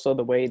would also,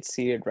 the way it's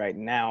seated right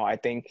now, I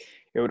think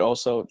it would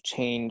also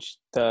change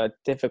the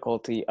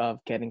difficulty of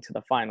getting to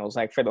the finals.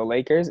 Like for the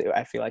Lakers,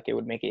 I feel like it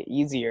would make it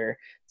easier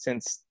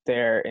since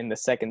they're in the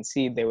second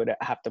seed. They would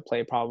have to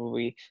play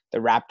probably the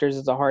Raptors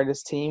as the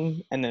hardest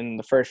team. And then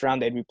the first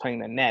round, they'd be playing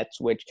the Nets,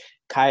 which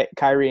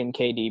Kyrie and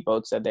KD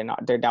both said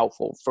they're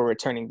doubtful for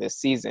returning this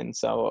season.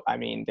 So, I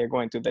mean, they're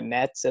going through the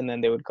Nets, and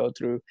then they would go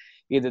through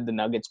either the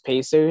Nuggets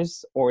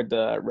Pacers or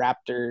the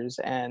Raptors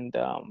and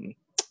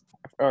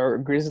or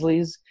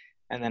Grizzlies,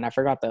 and then I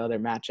forgot the other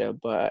matchup,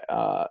 but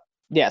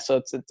yeah, so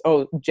it's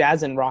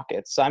Jazz and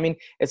Rockets. So I mean,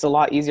 it's a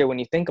lot easier when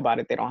you think about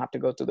it. They don't have to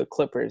go through the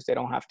Clippers. They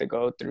don't have to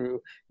go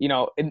through,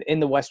 in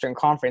the Western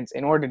Conference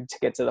in order to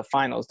get to the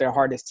finals. Their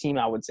hardest team,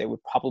 I would say,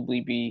 would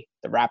probably be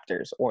the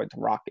Raptors or the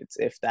Rockets,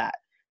 if that,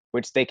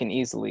 which they can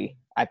easily,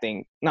 I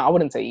think, no, I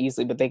wouldn't say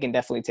easily, but they can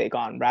definitely take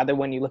on. Rather,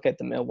 when you look at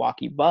the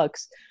Milwaukee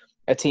Bucks,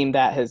 a team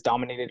that has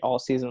dominated all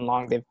season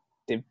long,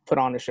 they've put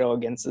on a show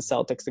against the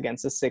Celtics,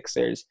 against the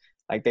Sixers.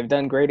 Like, they've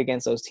done great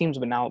against those teams,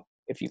 but now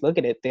if you look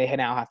at it, they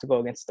now have to go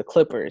against the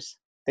Clippers.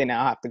 They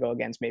now have to go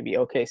against maybe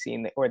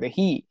OKC or the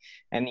Heat.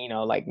 And,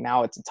 like,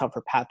 now it's a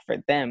tougher path for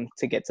them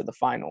to get to the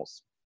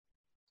finals.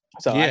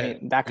 So, Yeah, I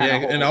mean, that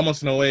kind of and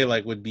almost in a way,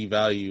 like, would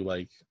devalue,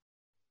 like,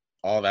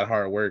 all that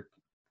hard work,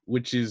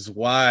 which is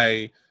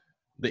why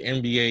the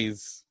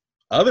NBA's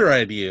other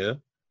idea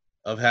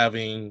of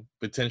having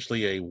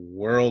potentially a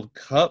World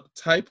Cup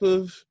type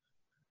of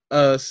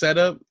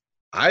setup,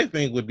 I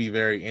think would be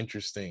very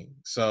interesting.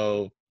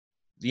 So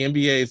the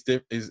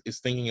NBA is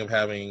thinking of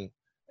having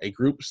a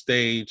group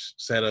stage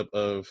setup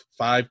of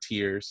 5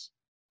 tiers,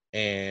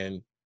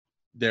 and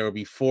there will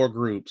be 4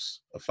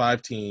 groups of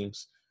 5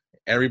 teams.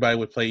 Everybody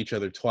would play each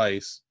other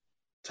twice.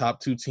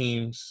 Top 2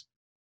 teams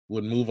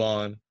would move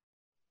on,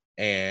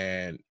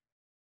 and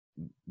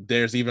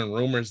there's even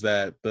rumors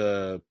that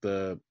the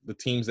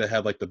teams that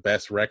have like the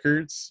best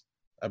records,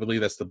 I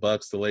believe that's the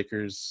Bucks, the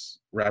Lakers,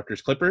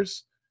 Raptors,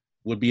 Clippers,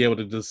 would be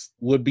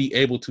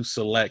able to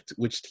select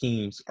which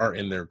teams are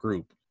in their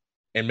group.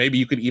 And maybe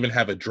you could even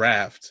have a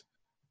draft,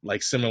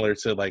 like similar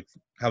to like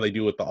how they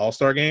do with the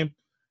All-Star game.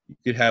 You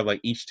could have like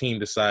each team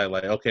decide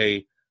like,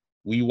 okay,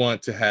 we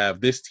want to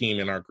have this team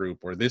in our group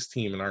or this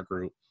team in our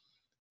group.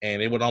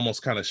 And it would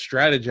almost kind of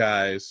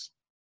strategize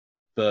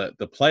the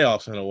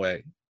playoffs in a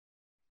way.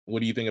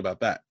 What do you think about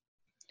that?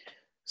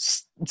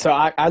 So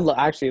I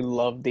actually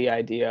love the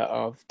idea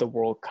of the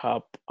World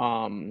Cup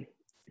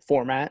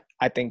format.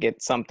 I think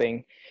it's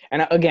something,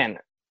 and again,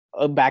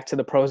 back to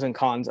the pros and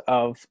cons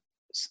of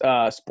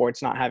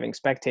sports not having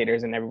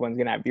spectators and everyone's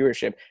going to have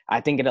viewership.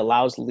 I think it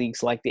allows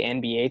leagues like the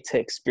NBA to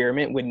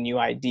experiment with new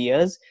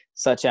ideas,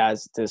 such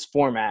as this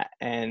format.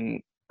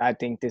 And I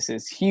think this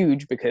is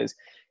huge because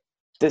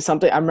there's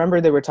something, I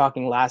remember they were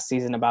talking last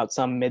season about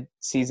some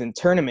mid-season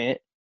tournament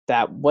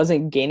that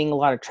wasn't gaining a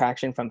lot of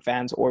traction from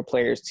fans or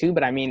players too.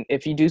 But I mean,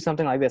 if you do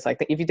something like this,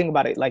 like if you think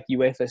about it, like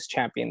UEFA's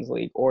Champions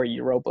League or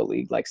Europa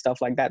League, like stuff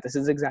like that, this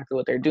is exactly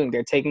what they're doing.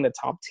 They're taking the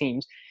top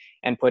teams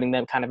and putting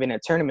them kind of in a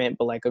tournament,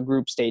 but like a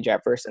group stage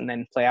at first and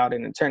then play out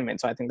in a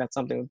tournament. So I think that's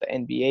something that the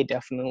NBA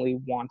definitely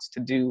wants to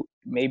do.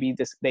 Maybe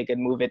they could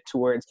move it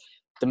towards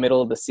the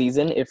middle of the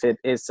season if it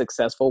is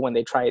successful when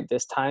they try it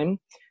this time.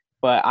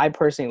 But I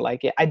personally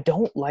like it. I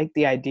don't like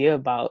the idea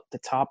about the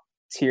top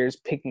tiers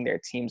picking their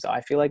teams.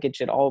 I feel like it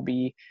should all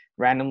be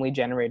randomly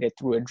generated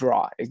through a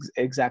draw,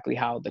 exactly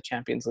how the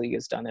Champions League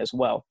is done as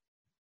well.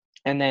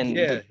 And then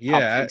the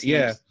top two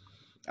teams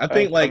I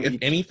think like from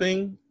each.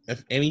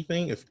 if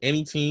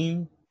any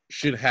team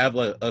should have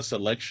a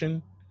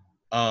selection,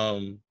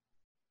 I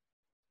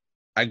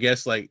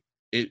guess like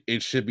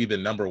it should be the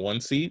number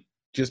one seed,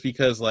 just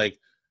because like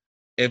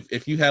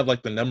if you have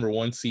like the number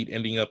one seed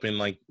ending up in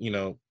like, you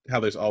know, how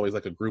there's always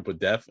like a group of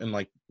death in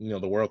like, you know,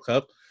 the World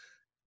Cup.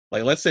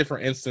 Like let's say for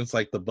instance,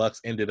 like the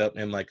Bucks ended up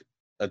in like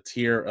a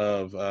tier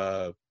of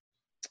the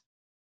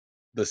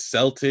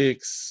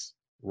Celtics,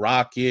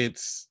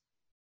 Rockets,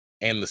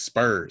 and the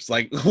Spurs.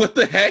 Like, what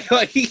the heck?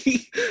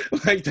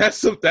 Like that's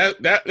some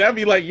that'd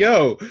be like,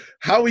 yo,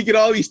 how we get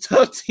all these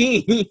tough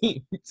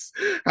teams?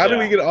 How do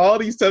we get all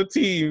these tough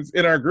teams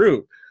in our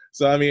group?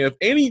 So I mean,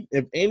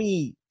 if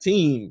any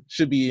team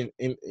should be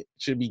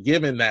should be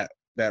given that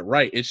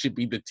right, it should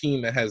be the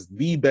team that has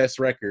the best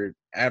record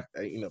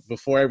after, you know,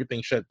 before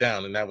everything shut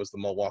down, and that was the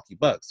Milwaukee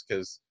Bucks,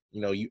 because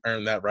you know you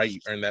earned that right, you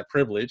earned that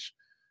privilege.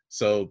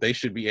 So they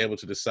should be able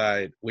to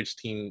decide which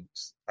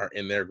teams are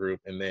in their group,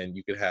 and then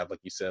you could have, like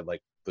you said,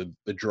 like the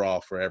draw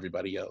for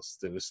everybody else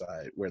to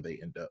decide where they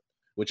end up,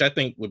 which I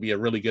think would be a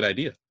really good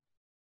idea.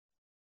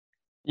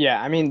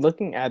 Yeah, I mean,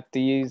 looking at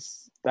the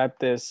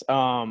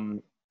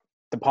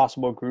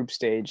possible group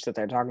stage that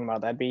they're talking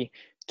about, that'd be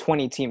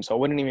 20 teams. So it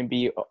wouldn't even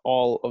be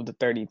all of the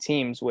 30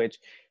 teams, which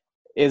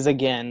is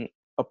again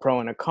a pro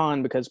and a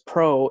con, because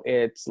pro,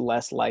 it's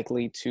less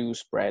likely to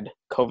spread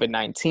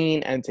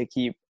COVID-19 and to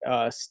keep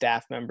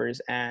staff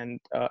members and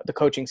the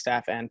coaching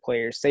staff and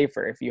players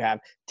safer if you have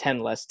 10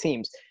 less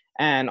teams.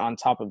 And on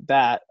top of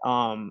that,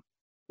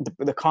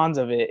 the cons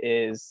of it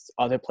is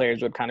other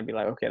players would kind of be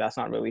like, okay, that's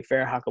not really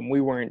fair. How come we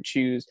weren't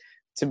choose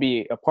to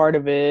be a part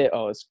of it?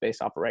 Oh, it's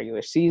based off a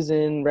regular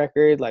season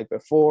record like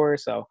before.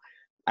 So,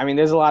 I mean,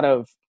 there's a lot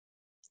of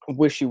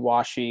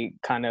wishy-washy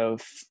kind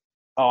of,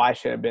 oh, I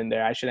should have been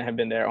there, I shouldn't have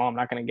been there, oh, I'm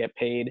not going to get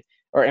paid,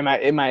 or am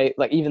I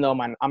like, even though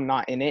I'm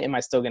not in it, am I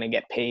still going to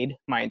get paid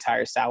my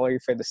entire salary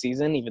for the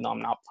season even though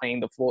I'm not playing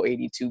the full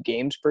 82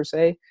 games per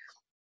se?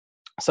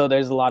 So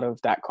there's a lot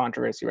of that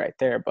controversy right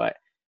there. But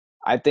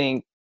I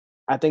think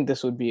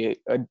this would be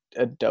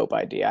a dope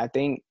idea. I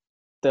think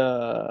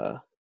the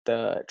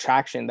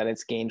traction that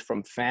it's gained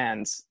from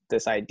fans,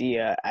 this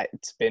idea,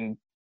 it's been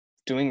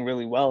doing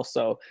really well.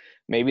 So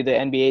maybe the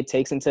NBA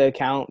takes into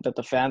account that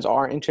the fans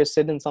are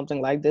interested in something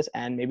like this,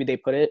 and maybe they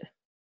put it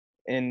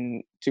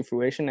into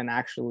fruition and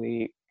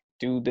actually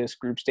do this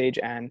group stage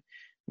and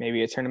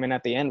maybe a tournament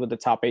at the end with the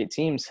top 8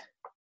 teams.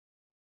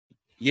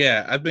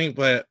 Yeah, I think,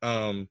 but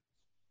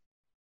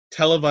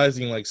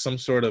televising like some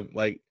sort of,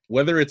 like,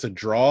 whether it's a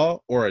draw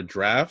or a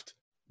draft,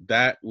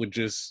 that would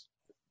just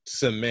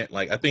cement,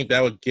 like, I think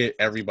that would get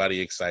everybody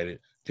excited,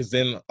 because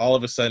then all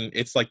of a sudden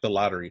it's like the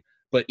lottery,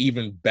 but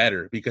even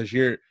better, because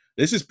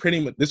this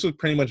would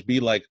pretty much be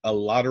like a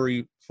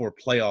lottery for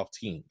playoff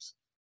teams.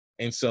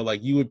 And so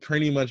like you would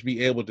pretty much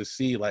be able to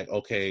see like,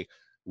 okay,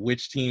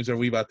 which teams are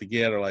we about to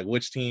get, or like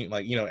which team,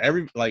 like, you know,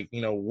 every, like,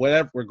 you know,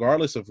 whatever,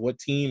 regardless of what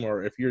team,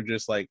 or if you're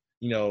just like,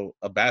 you know,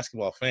 a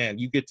basketball fan,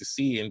 you get to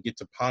see and get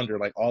to ponder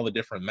like all the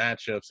different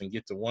matchups and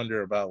get to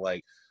wonder about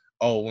like,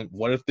 oh,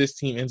 what if this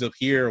team ends up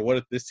here, or what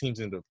if this team's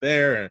end up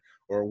there,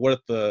 or what if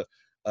the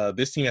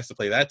this team has to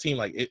play that team.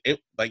 Like it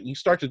like you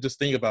start to just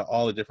think about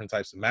all the different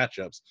types of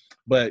matchups.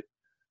 But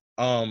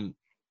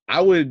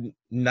I would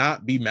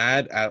not be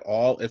mad at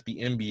all if the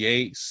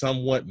NBA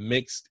somewhat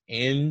mixed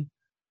in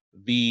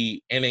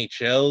the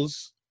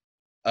NHL's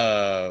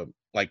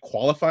like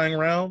qualifying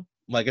round.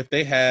 Like if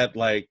they had,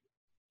 like,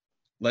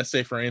 let's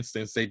say for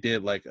instance they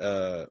did like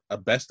a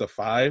best of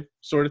 5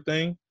 sort of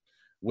thing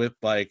with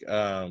like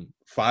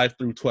 5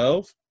 through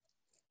 12,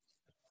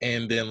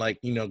 and then like,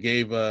 you know,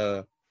 gave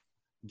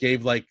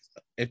like,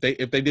 if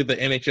they did the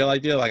NHL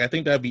idea, like I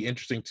think that'd be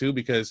interesting too,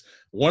 because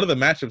one of the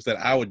matchups that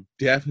I would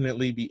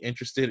definitely be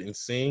interested in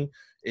seeing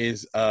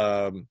is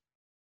I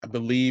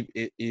believe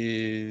it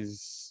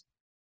is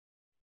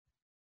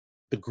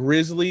the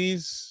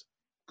Grizzlies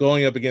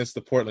going up against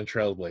the Portland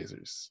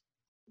Trailblazers.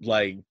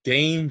 Like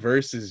Dame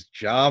versus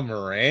Ja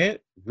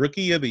Morant,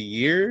 rookie of the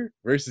year,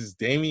 versus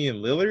Damian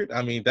Lillard.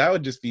 I mean, that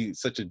would just be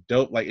such a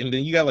dope, like, and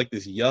then you got like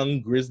this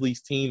young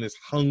Grizzlies team, this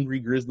hungry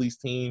Grizzlies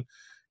team,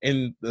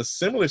 in a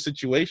similar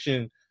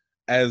situation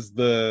as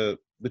the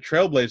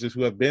Trailblazers,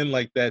 who have been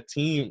like that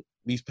team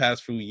these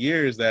past few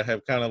years that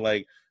have kind of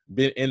like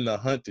been in the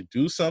hunt to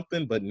do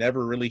something, but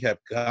never really have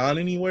gone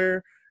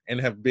anywhere, and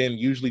have been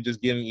usually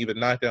just getting either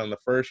knocked out in the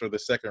first or the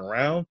second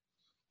round.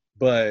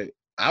 But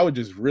I would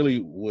just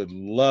really would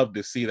love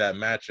to see that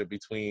matchup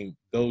between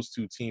those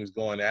two teams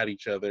going at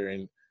each other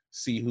and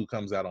see who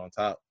comes out on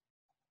top.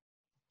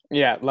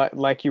 Yeah,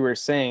 like you were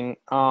saying,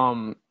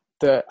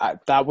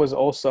 that was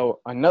also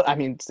another. I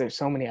mean, there's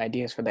so many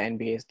ideas for the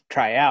NBA to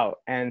try out,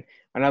 and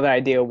another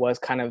idea was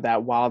kind of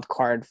that wild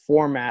card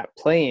format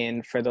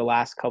play-in for the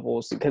last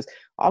couple, because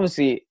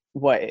obviously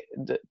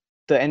the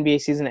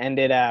NBA season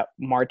ended at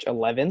March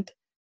 11th,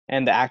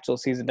 and the actual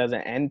season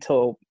doesn't end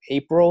till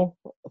April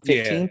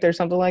 15th or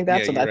something like that.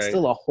 Yeah, So you're that's right.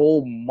 still a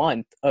whole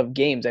month of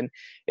games. And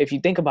if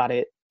you think about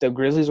it, the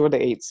Grizzlies were the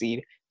 8th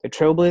seed. The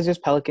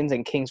Trailblazers, Pelicans,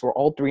 and Kings were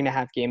all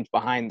 3.5 games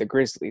behind the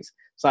Grizzlies.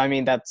 So, I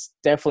mean, that's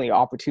definitely an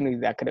opportunity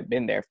that could have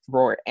been there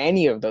for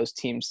any of those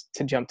teams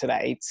to jump to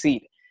that 8th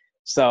seed.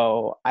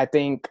 So I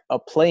think a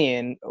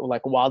play-in,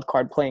 like a wild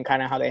card play-in,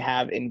 kind of how they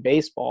have in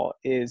baseball,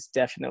 is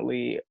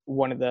definitely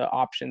one of the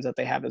options that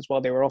they have as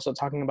well. They were also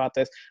talking about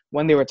this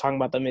when they were talking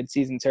about the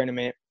mid-season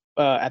tournament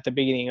at the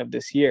beginning of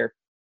this year.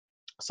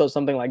 So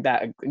something like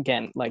that,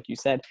 again, like you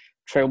said,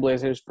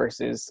 Trailblazers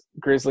versus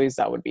Grizzlies,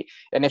 that would be.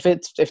 And if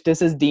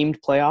this is deemed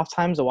playoff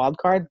times, a wild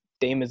card,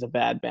 Dame is a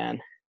bad man.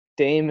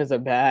 Dame is a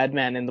bad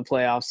man in the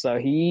playoffs. So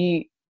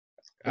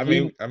I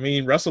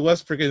mean, Russell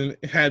Westbrook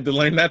had to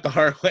learn that the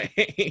hard way,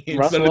 and so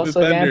Russell did the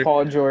Westbrook and Thunder.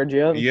 Paul George,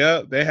 yep.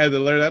 Yeah, they had to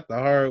learn that the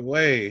hard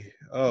way.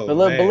 Oh But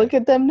man, look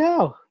at them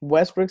now.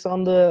 Westbrook's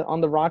on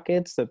the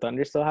Rockets. The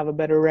Thunder still have a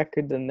better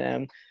record than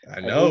them. I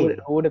Like, know.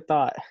 who would have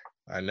thought?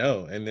 I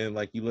know. And then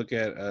like you look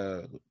at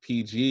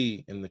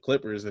PG and the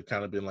Clippers have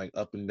kind of been like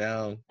up and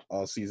down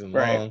all season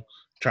Right. long,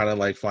 trying to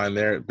like find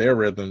their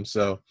rhythm.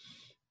 So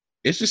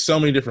it's just so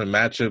many different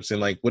matchups,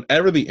 and like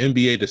whatever the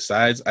NBA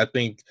decides, I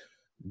think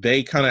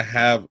they kind of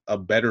have a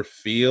better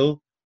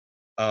feel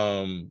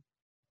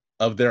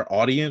of their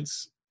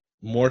audience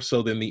more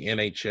so than the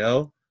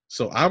NHL.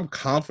 So I'm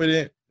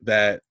confident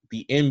that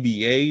the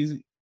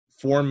NBA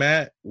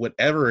format,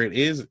 whatever it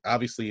is,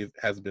 obviously it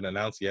hasn't been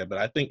announced yet, but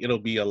I think it'll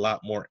be a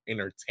lot more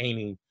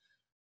entertaining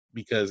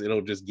because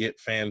it'll just get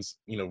fans,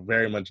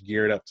 very much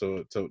geared up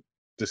to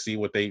see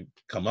what they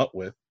come up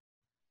with.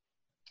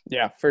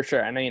 Yeah, for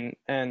sure. I mean,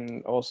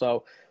 and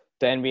also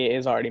the NBA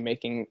is already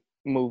making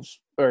moves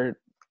or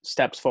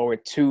steps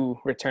forward to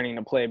returning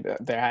to play.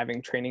 They're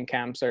having training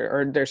camps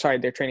or their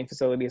training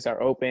facilities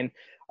are open.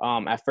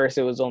 At first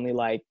it was only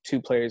like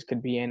 2 players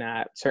could be in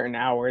at certain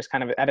hours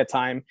kind of at a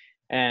time.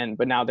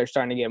 But now they're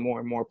starting to get more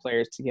and more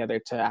players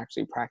together to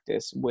actually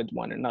practice with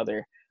one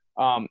another.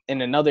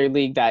 In another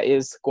league that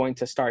is going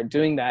to start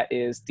doing that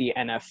is the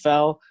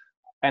NFL.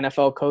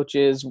 NFL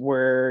coaches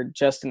were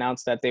just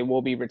announced that they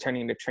will be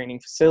returning to training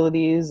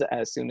facilities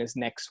as soon as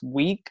next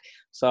week.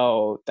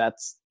 So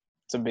it's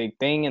a big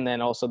thing. And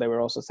then also they were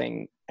also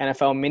saying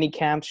NFL mini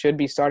camps should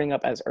be starting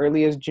up as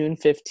early as June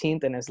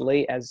 15th and as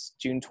late as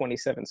June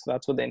 27th. So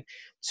that's within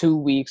 2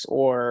 weeks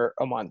or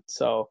a month.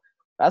 So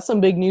that's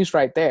some big news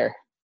right there.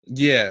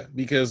 Yeah,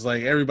 because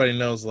like everybody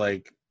knows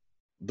like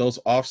those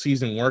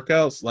off-season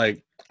workouts,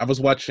 like I was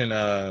watching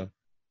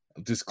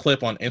this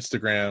clip on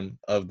Instagram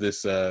of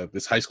this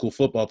high school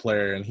football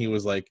player, and he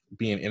was like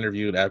being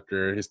interviewed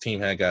after his team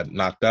had got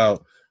knocked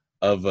out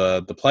of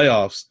the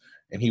playoffs,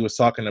 and he was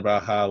talking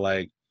about how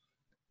like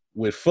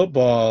with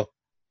football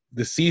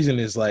the season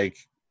is like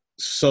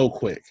so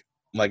quick,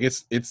 like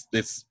it's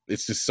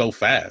just so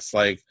fast,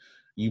 like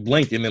you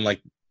blink and then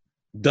like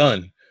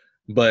done,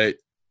 but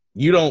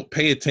you don't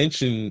pay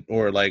attention,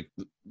 or like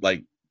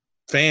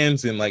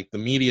fans and like the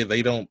media,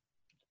 they don't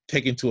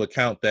take into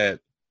account that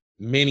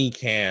mini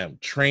camp,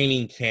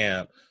 training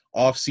camp,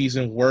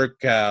 off-season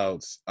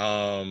workouts,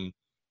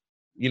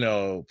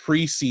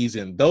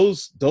 preseason.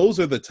 Those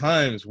are the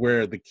times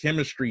where the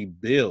chemistry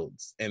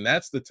builds, and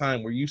that's the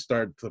time where you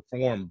start to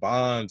form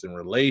bonds and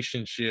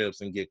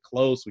relationships and get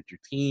close with your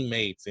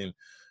teammates, and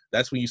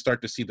that's when you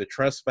start to see the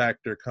trust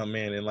factor come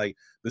in. And like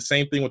the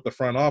same thing with the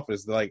front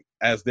office, like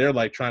as they're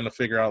like trying to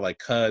figure out like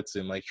cuts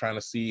and like trying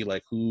to see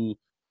like who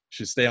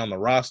should stay on the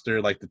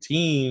roster, like the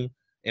team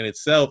in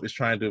itself is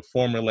trying to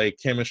formulate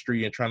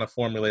chemistry and trying to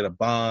formulate a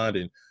bond.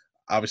 And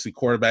obviously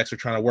quarterbacks are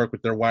trying to work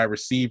with their wide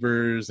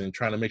receivers and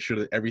trying to make sure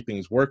that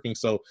everything's working.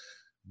 So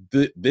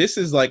this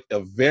is like a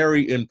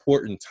very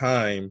important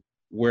time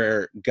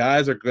where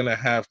guys are going to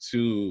have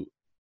to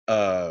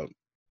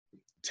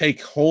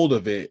take hold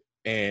of it,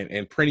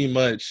 and pretty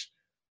much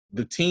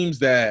the teams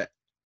that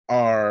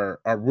are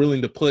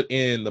willing to put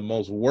in the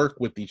most work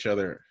with each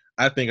other,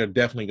 I think are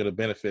definitely going to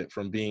benefit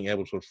from being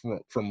able to,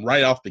 from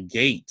right off the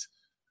gate,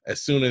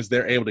 as soon as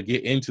they're able to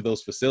get into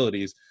those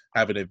facilities,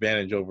 have an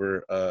advantage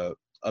over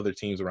other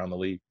teams around the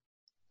league.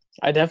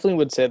 I definitely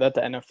would say that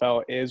the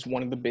NFL is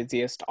one of the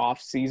busiest off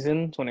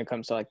seasons when it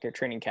comes to like their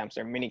training camps,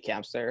 their mini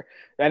camps there.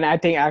 And I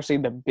think actually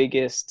the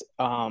biggest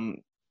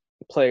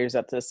players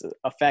that this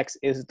affects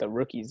is the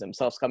rookies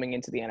themselves coming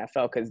into the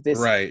NFL, because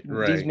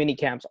these mini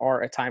camps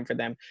are a time for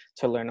them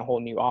to learn a whole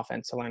new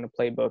offense, to learn a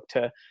playbook,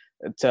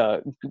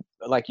 to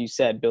like you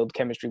said, build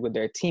chemistry with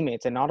their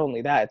teammates. And not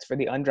only that, it's for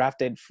the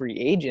undrafted free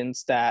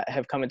agents that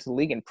have come into the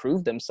league and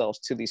proved themselves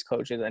to these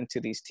coaches and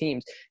to these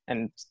teams,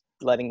 and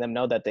letting them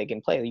know that they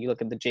can play. You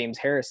look at the James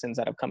Harrisons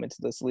that have come into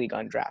this league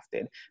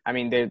undrafted. I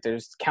mean,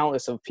 there's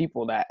countless of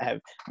people that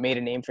have made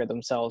a name for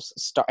themselves,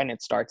 and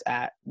it starts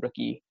at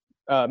rookie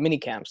mini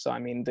camps. So I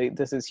mean,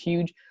 this is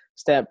huge.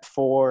 step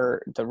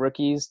for the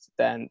rookies.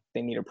 Then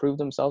they need to prove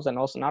themselves, and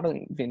also not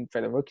even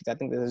for the rookies. I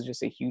think this is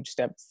just a huge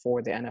step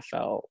for the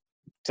NFL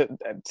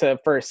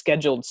for a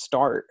scheduled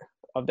start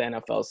of the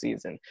NFL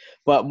season.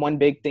 But one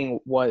big thing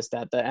was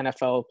that the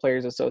NFL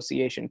Players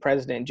Association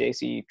president,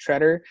 J.C.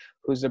 Tretter,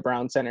 who's the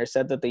Brown center,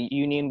 said that the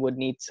union would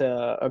need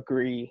to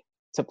agree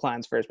to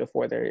plans first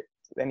before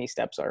any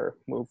steps are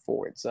moved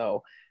forward.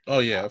 So, oh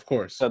yeah, of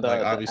course. So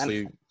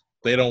obviously,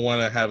 they don't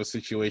want to have a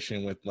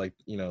situation with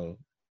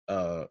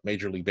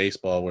Major League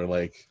Baseball where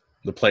like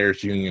the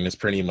players' union is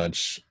pretty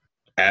much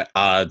at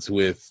odds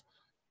with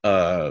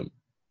MLB.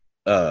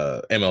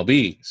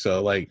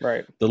 So like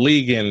right. The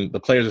league and the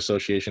Players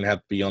Association have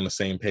to be on the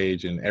same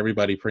page, and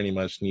everybody pretty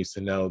much needs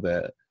to know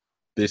that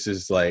this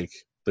is like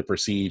the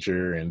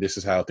procedure and this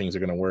is how things are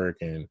going to work,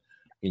 and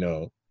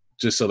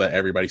just so that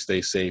everybody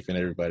stays safe and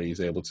everybody is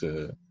able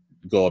to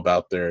go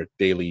about their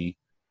daily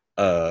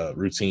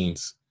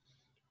routines.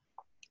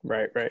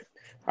 Right.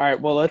 All right,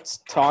 well, let's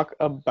talk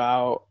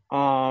about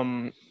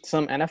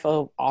some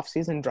NFL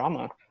offseason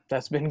drama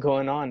that's been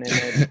going on.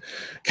 And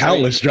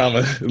countless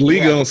drama. The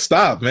league don't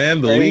stop,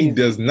 man. The league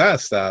does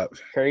not stop.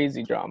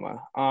 Crazy drama.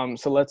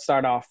 So let's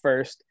start off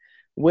first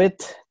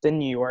with the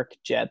New York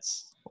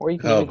Jets. Or you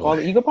can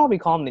you could probably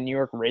call them the New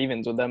York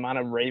Ravens with the amount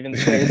of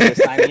Ravens players they're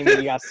signing.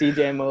 You got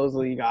C.J.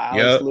 Mosley, you got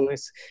Alex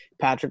Lewis,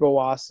 Patrick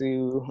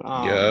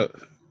Owasu,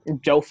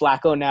 Joe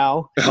Flacco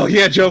now. Oh,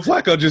 yeah, Joe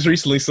Flacco just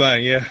recently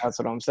signed, yeah. That's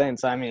what I'm saying.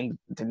 So, I mean,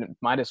 it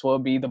might as well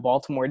be the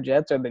Baltimore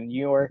Jets or the New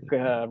York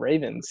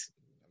Ravens.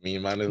 I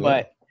mean, might as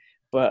well.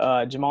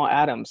 But Jamal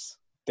Adams,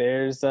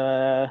 there's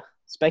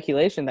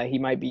speculation that he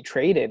might be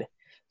traded.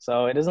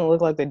 So it doesn't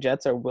look like the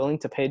Jets are willing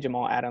to pay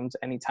Jamal Adams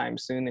anytime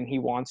soon, and he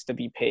wants to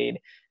be paid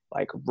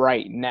like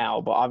right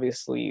now. But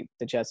obviously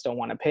the Jets don't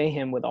want to pay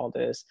him with all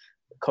this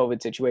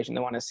COVID situation.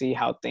 They want to see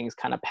how things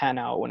kind of pan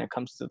out when it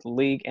comes to the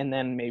league, and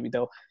then maybe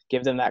they'll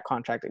give them that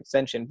contract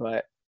extension.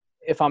 But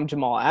if I'm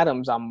Jamal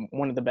Adams, I'm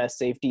one of the best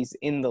safeties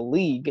in the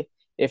league,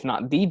 if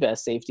not the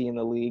best safety in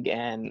the league,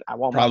 and I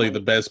want probably the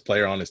best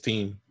player on his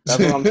team.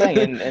 That's what I'm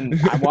saying, and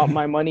I want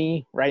my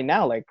money right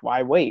now. Like,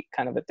 why wait?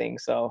 Kind of a thing.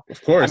 So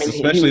of course,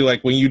 especially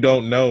like when you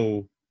don't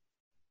know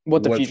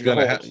what the future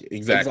gonna holds.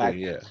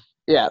 Exactly.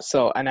 Yeah.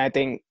 So, and I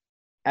think,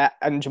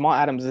 and Jamal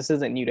Adams, this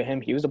isn't new to him.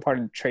 He was a part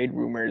of trade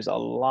rumors a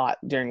lot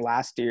during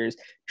last year's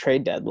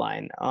trade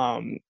deadline.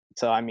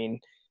 So I mean,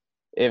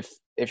 if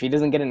he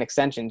doesn't get an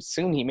extension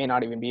soon, he may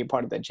not even be a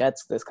part of the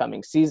Jets this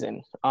coming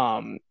season.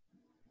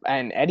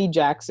 And Eddie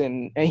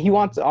Jackson, and he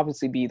wants to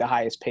obviously be the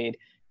highest paid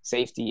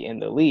safety in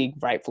the league,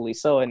 rightfully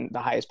so. And the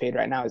highest paid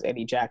right now is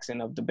Eddie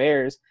Jackson of the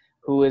Bears,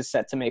 who is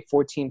set to make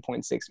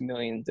 $14.6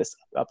 million this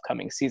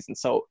upcoming season.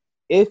 So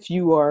if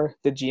you are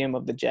the GM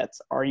of the Jets,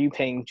 are you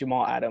paying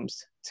Jamal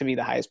Adams to be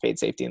the highest paid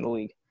safety in the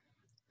league?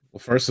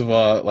 Well, first of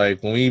all,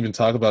 like when we even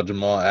talk about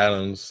Jamal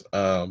Adams,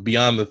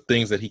 beyond the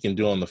things that he can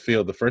do on the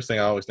field, the first thing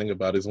I always think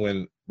about is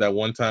when that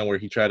one time where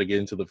he tried to get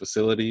into the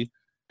facility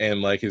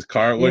and like his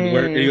card wouldn't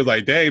work. He was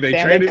like, dang, they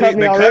traded me. They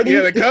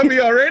cut me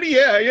already.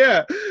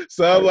 Yeah.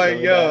 So I'm like,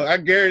 yo, I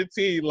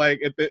guarantee like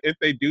if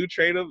they do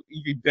trade him,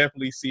 you can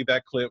definitely see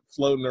that clip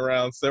floating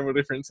around several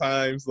different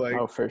times. Like,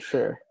 oh, for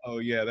sure. Oh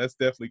yeah, that's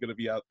definitely gonna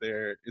be out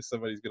there if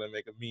somebody's gonna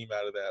make a meme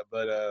out of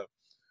that.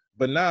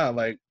 But nah,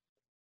 like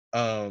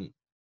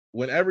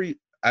whenever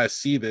I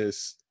see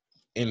this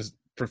in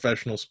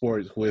professional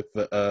sports with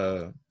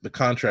the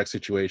contract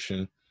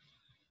situation,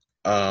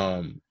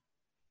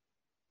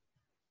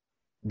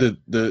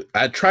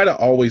 I try to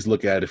always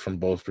look at it from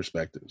both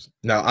perspectives.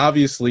 Now,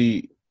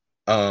 obviously,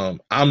 I'm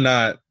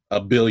not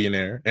a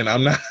billionaire, and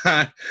I'm not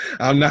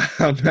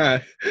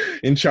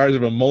in charge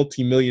of a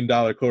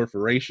multi-million-dollar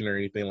corporation or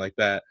anything like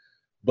that.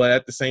 But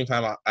at the same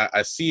time,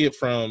 I see it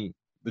from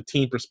the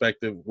team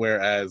perspective,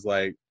 whereas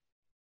like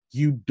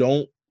you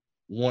don't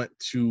want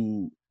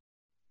to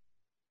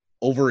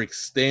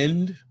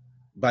overextend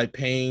by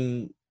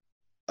paying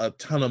a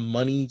ton of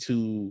money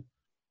to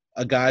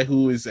a guy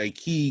who is a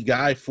key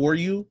guy for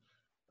you,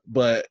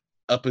 but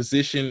a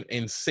position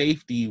in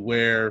safety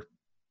where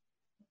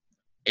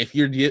if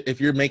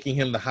you're making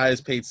him the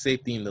highest paid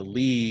safety in the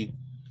league,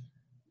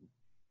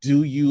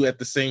 do you at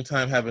the same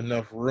time have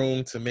enough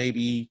room to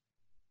maybe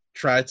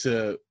try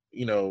to,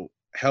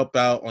 help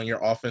out on your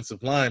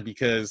offensive line?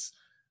 Because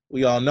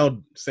we all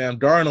know Sam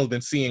Darnold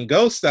been seeing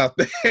ghosts out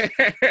there.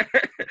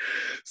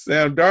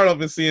 Sam Darnold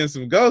been seeing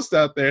some ghosts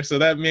out there, so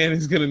that man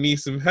is going to need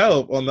some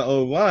help on the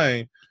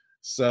O-line.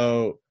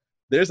 So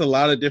there's a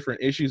lot of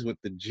different issues with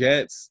the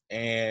Jets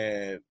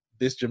and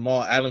this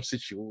Jamal Adams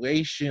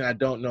situation. I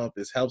don't know if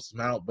this helps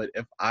him out, but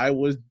if I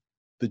was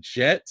the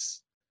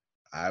Jets,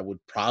 I would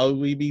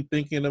probably be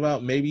thinking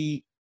about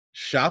maybe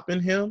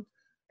shopping him.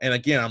 And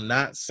again, I'm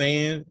not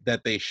saying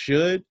that they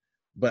should,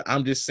 but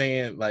I'm just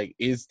saying, like,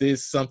 is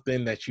this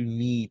something that you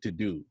need to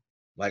do?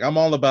 Like, I'm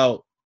all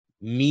about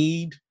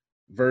need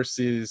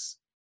versus,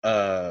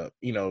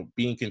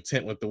 being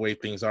content with the way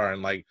things are.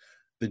 And, like,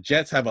 the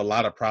Jets have a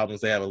lot of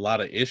problems. They have a lot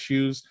of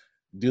issues.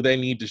 Do they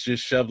need to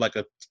just shove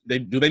do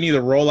they need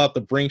to roll out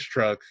the Brinks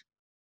truck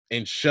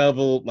and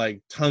shovel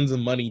like tons of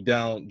money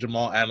down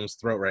Jamal Adams'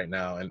 throat right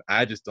now, and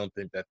I just don't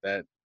think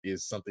that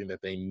is something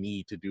that they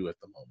need to do at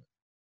the moment.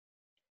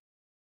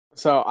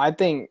 So I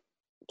think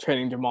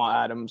trading Jamal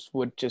Adams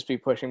would just be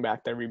pushing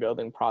back the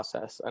rebuilding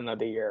process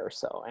another year or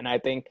so. And I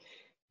think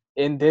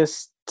in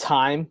this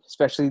time,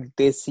 especially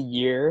this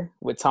year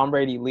with Tom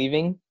Brady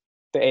leaving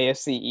the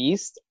AFC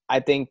East, I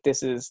think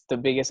this is the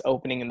biggest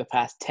opening in the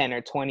past 10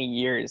 or 20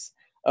 years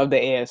of the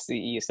AFC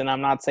East. And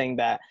I'm not saying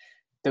that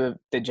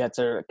the Jets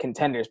are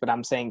contenders, but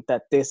I'm saying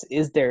that this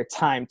is their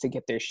time to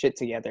get their shit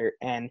together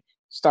and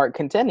start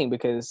contending,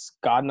 because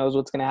God knows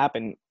what's going to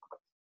happen.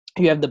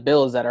 You have the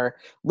Bills that are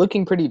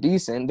looking pretty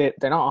decent.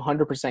 They're not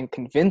 100%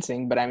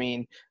 convincing, but I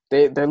mean,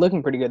 they're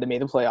looking pretty good. They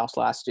made the playoffs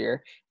last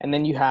year. And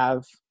then you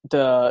have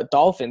the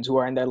Dolphins, who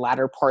are in their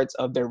latter parts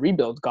of their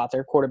rebuild, got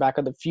their quarterback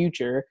of the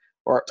future.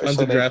 Tons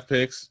of draft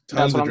picks.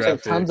 That's what I'm saying.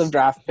 Tons of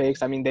draft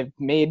picks. I mean, they've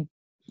made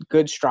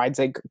good strides.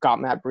 They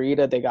got Matt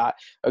Breida. They got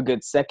a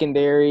good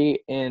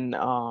secondary in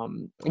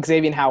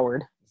Xavier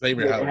Howard.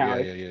 Yeah.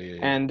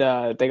 And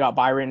they got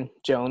Byron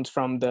Jones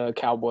from the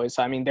Cowboys.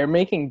 So, I mean, they're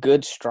making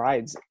good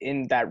strides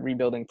in that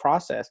rebuilding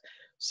process.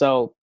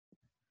 So,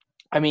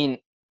 I mean,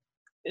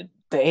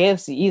 the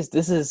AFC East,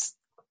 this is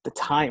the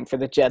time for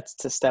the Jets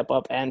to step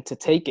up and to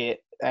take it.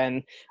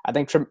 And I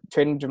think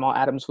trading Jamal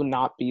Adams would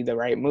not be the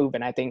right move.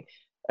 And I think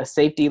a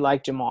safety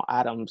like Jamal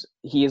Adams,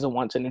 he is a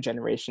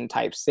once-in-a-generation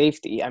type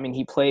safety. I mean,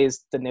 he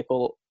plays the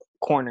nickel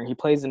corner. He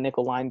plays the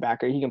nickel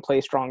linebacker. He can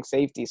play strong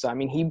safety. So, I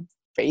mean, he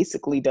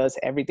basically does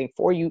everything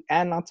for you.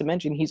 And not to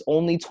mention, he's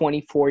only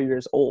 24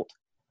 years old.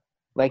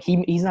 Like,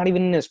 he's not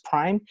even in his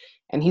prime,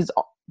 and he's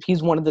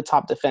one of the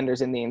top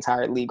defenders in the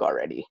entire league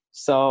already.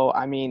 So,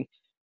 I mean,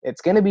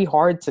 it's going to be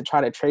hard to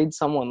try to trade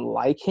someone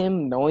like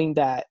him, knowing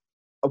that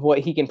of what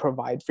he can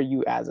provide for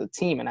you as a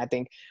team. And I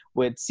think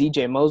with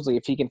CJ Mosley,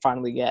 if he can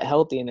finally get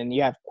healthy, and then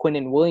you have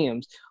Quinnen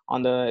Williams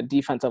on the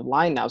defensive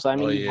line now. So, I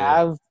mean,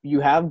 you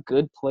have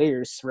good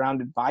players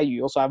surrounded by you.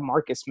 You also have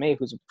Marcus May,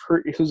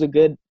 who's a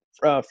good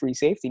free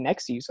safety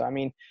next to you. So, I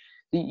mean,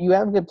 you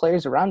have good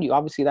players around you.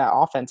 Obviously, that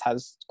offense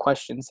has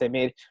questions. They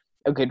made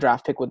a good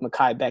draft pick with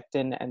Mekhi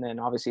Becton, and then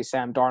obviously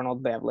Sam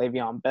Darnold. They have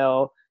Le'Veon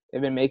Bell.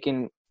 They've been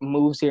making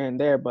moves here and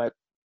there, but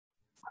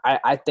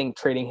I think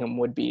trading him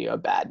would be a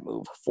bad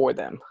move for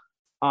them.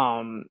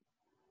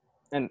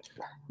 And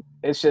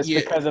it's just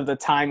because of the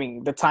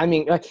timing. The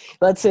timing, like,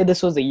 let's say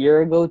this was a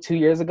year ago, 2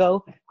 years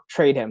ago,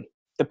 trade him.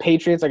 The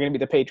Patriots are going to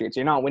be the Patriots.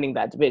 You're not winning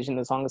that division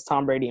as long as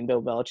Tom Brady and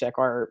Bill Belichick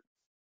are,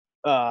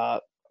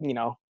 that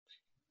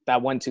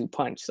 1-2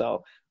 punch.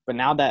 So, but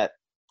now that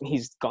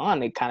he's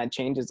gone, it kind of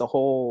changes the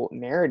whole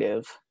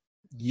narrative.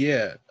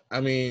 Yeah.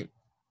 I mean,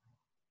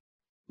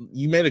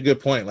 you made a good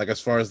point, like, as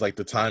far as, like,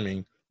 the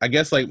timing. I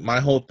guess, like,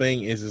 my whole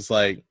thing is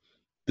like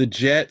the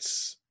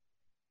Jets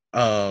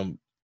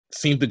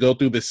seem to go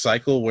through this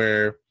cycle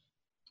where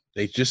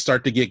they just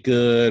start to get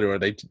good, or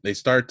they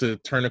start to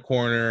turn a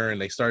corner,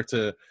 and they start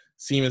to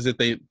seem as if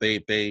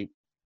they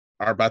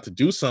are about to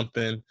do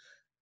something,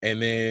 and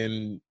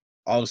then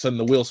all of a sudden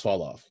the wheels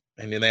fall off,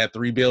 and then they have to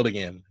rebuild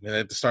again, and they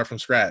have to start from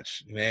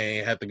scratch, and they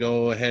have to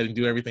go ahead and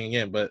do everything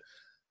again. But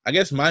I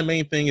guess my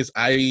main thing is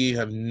I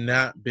do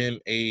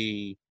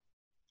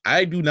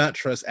not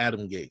trust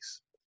Adam Gase.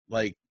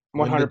 Like,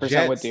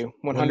 100% with you.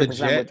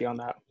 100% with you on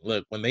that.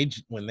 Look, when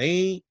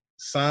they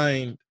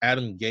signed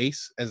Adam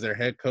Gase as their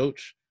head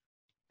coach,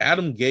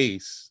 Adam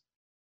Gase,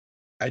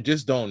 I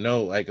just don't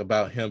know, like,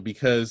 about him,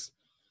 because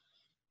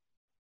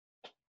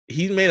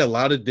he made a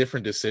lot of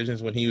different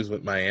decisions when he was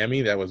with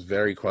Miami that was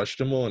very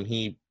questionable, and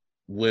he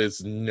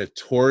was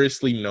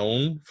notoriously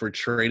known for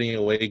trading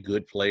away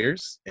good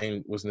players,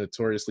 and was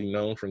notoriously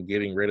known for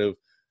getting rid of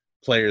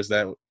players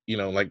that,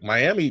 like,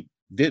 Miami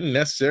didn't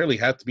necessarily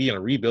have to be in a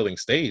rebuilding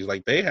stage.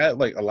 Like, they had,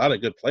 like, a lot of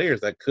good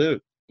players that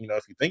could,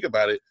 if you think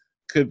about it,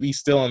 could be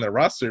still on their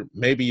roster,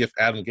 maybe if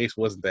Adam Gase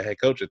wasn't the head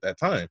coach at that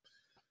time.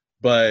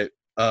 But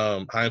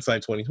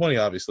hindsight 2020,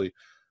 obviously.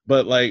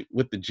 But, like,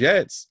 with the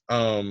Jets,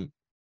 I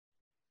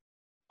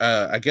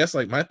guess,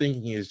 like, my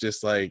thinking is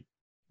just, like,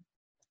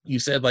 you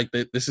said, like,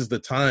 that this is the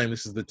time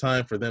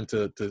for them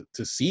to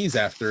seize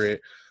after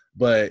it.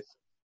 But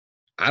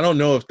I don't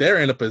know if they're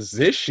in a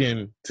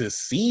position to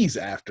seize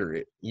after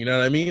it. You know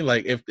what I mean?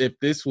 Like, if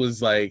this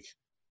was, like,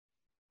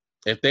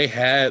 if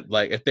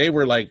they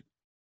were, like,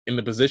 in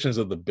the positions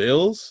of the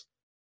Bills,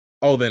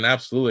 oh, then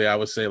absolutely I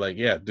would say, like,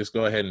 yeah, just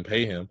go ahead and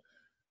pay him,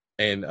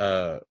 and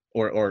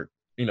or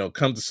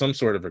come to some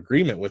sort of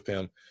agreement with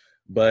him.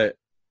 But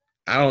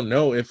I don't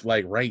know if,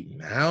 like, right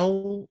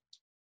now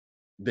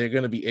they're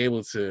going to be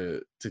able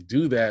to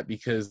do that,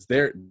 because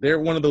they're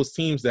one of those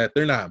teams that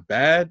they're not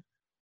bad,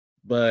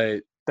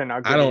 but they're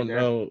not good I don't either.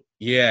 know.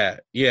 Yeah.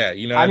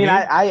 You know I what mean,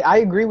 I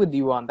agree with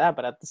you on that,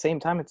 but at the same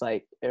time, it's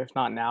like, if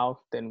not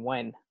now, then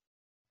when?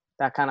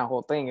 That kind of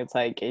whole thing. It's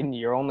like, and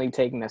you're only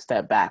taking a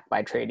step back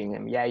by trading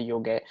him. Yeah,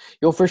 you'll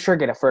for sure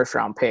get a first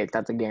round pick.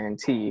 That's a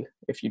guarantee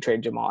if you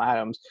trade Jamal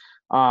Adams.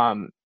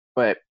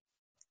 But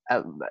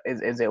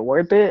is it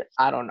worth it?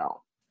 I don't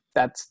know.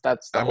 That's the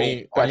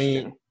whole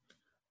question.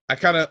 I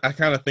kind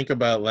of think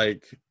about,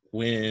 like,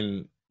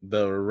 when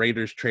the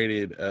Raiders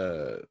traded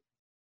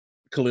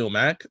Khalil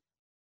Mack,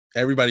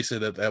 everybody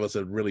said that was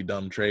a really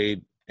dumb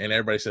trade, and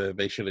everybody said that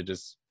they should have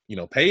just,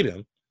 paid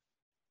him.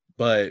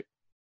 But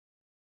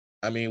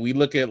I mean, we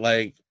look at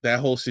like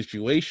that whole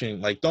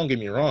situation. Like, don't get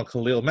me wrong,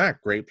 Khalil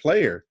Mack, great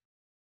player,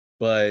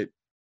 but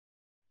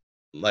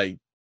like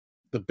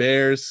the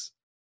Bears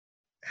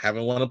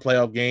haven't won a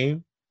playoff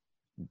game.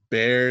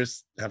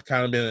 Bears have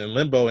kind of been in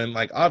limbo, and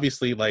like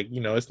obviously, like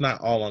it's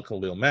not all on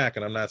Khalil Mack,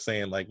 and I'm not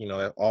saying like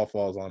that all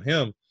falls on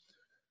him,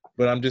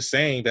 but I'm just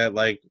saying that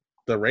like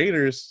the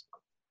Raiders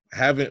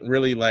haven't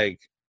really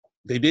like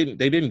they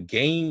didn't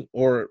gain,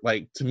 or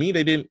like to me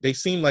they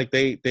seem like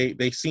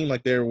they seem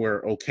like they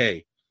were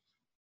okay.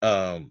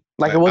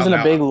 Like it wasn't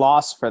a big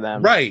loss for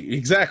them. Right,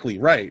 exactly,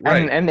 right.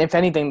 And if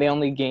anything, they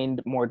only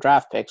gained more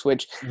draft picks,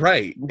 which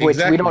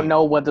exactly. We don't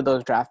know whether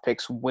those draft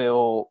picks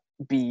will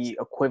be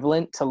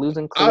equivalent to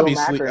losing Khalil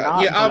Mack or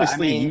not.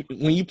 Obviously,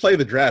 when you play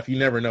the draft, you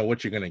never know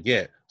what you're gonna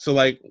get. So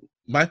like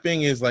my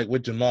thing is like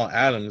with Jamal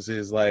Adams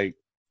is like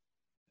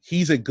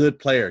he's a good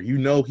player.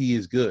 He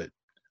is good.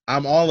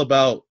 I'm all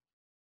about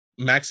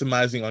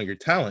maximizing on your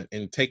talent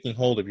and taking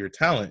hold of your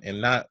talent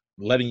and not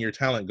letting your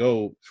talent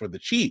go for the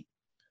cheap.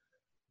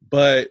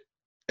 But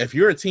if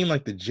you're a team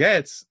like the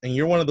Jets and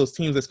you're one of those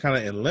teams that's kind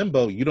of in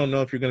limbo, you don't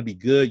know if you're going to be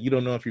good. You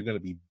don't know if you're going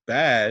to be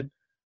bad.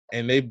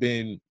 And they've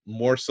been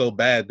more so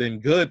bad than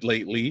good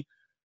lately.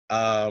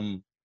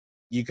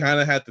 You kind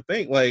of have to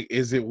think, like,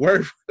 is it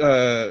worth,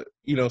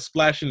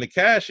 splashing the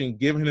cash and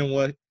giving him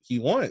what he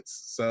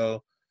wants?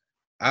 So,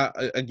 I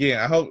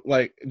hope,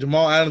 like,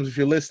 Jamal Adams, if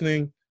you're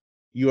listening,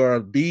 you are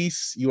a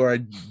beast. You are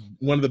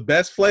one of the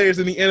best players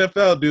in the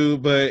NFL,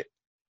 dude. But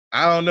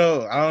I don't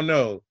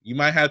know. You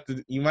might have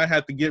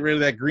to get rid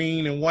of that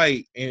green and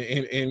white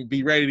and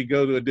be ready to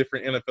go to a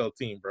different NFL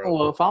team, bro.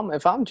 Well,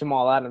 if I'm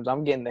Jamal Adams,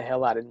 I'm getting the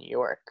hell out of New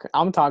York.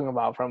 I'm talking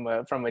about from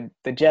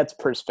the Jets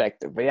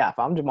perspective. But yeah, if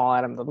I'm Jamal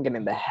Adams, I'm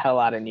getting the hell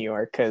out of New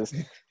York because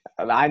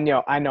I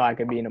know I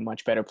could be in a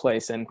much better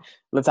place. And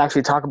let's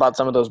actually talk about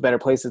some of those better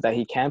places that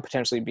he can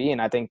potentially be.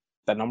 And I think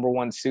the number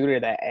one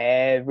suitor that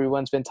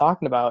everyone's been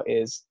talking about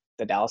is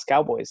the Dallas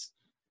Cowboys.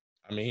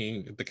 I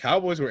mean, the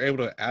Cowboys were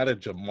able to add a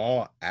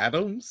Jamal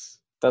Adams.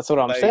 That's what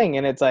I'm saying.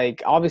 And it's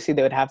like, obviously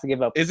they would have to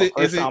give up a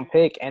first-round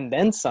pick and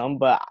then some,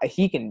 but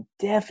he can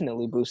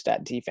definitely boost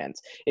that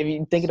defense. If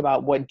you're thinking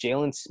about what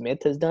Jalen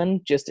Smith has done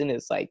just in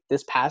his, like,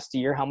 this past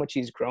year, how much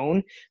he's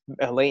grown,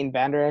 Leighton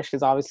Vander Esch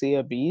is obviously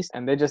a beast.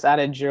 And they just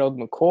added Gerald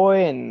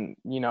McCoy and,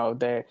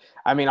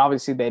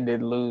 obviously they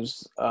did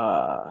lose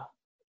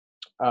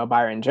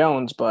Byron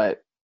Jones,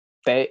 but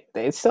they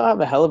still have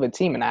a hell of a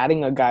team, and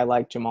adding a guy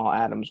like Jamal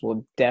Adams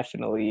will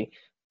definitely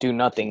do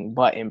nothing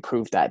but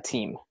improve that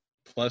team.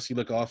 Plus, you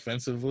look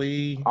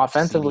offensively.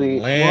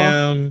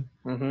 Lamb.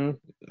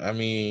 I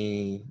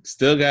mean,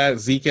 still got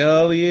Zeke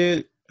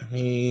Elliott. I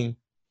mean,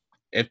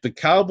 if the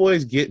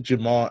Cowboys get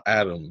Jamal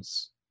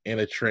Adams in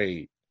a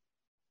trade,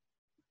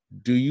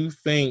 do you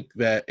think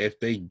that if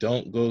they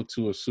don't go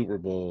to a Super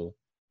Bowl,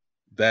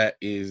 that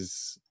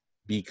is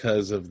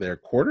because of their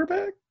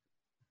quarterback?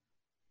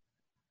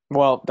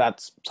 Well,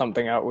 that's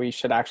something that we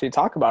should actually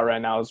talk about right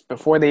now. Is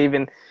before they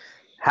even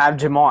have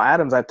Jamal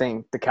Adams, I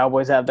think the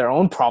Cowboys have their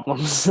own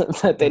problems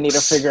that they need to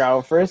figure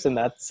out first, and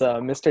that's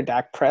Mr.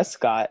 Dak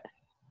Prescott.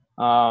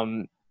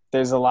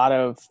 There's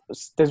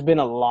been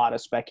a lot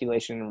of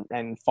speculation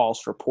and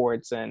false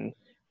reports and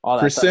all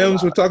that. Chris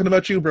Sims, we're talking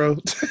about you, bro.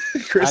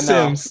 Chris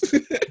Sims.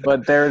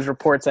 But there's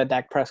reports that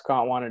Dak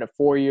Prescott wanted a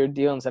 4-year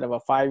deal instead of a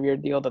 5-year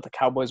deal that the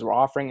Cowboys were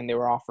offering, and they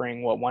were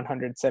offering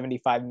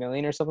 $175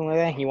 million or something like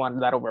that. He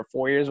wanted that over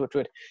 4 years, which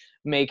would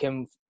make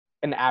him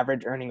an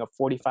average earning of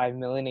 $45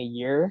 million a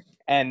year.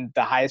 And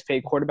the highest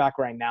paid quarterback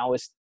right now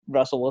is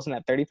Russell Wilson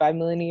at $35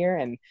 million a year.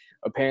 And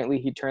apparently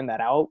he turned that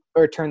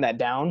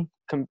down,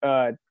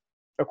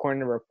 according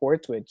to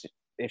reports. Which,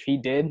 if he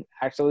did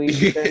actually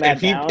turn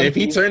that down, if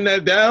he turned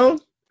that down,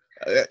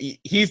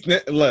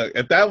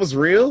 if that was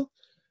real.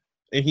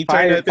 And he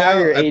turned that down.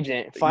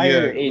 Fire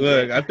your agent.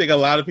 Look, I think a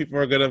lot of people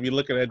are going to be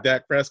looking at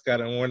Dak Prescott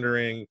and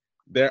wondering,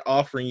 they're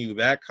offering you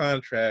that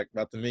contract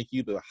about to make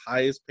you the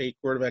highest paid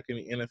quarterback in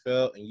the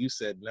NFL, and you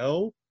said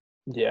no?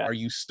 Yeah. Are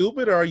you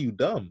stupid or are you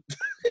dumb?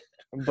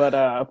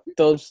 But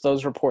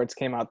those reports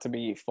came out to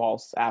be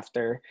false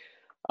after.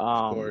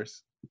 Of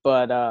course.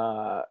 But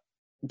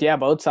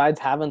both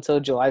sides have until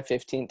July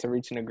 15th to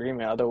reach an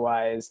agreement.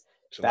 Otherwise,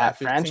 that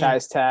 15th?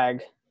 Franchise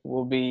tag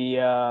will be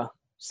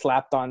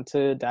slapped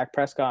onto Dak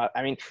Prescott.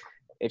 I mean,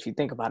 if you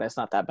think about it, it's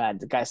not that bad.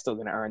 The guy's still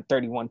going to earn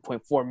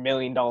 $31.4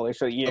 million a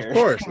year. Of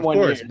course.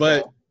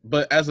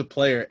 But as a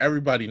player,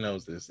 everybody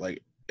knows this.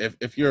 Like,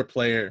 if you're a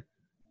player,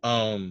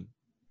 money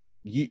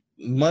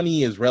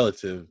is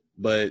relative,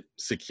 but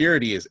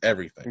security is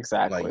everything.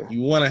 Exactly. Like,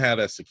 you want to have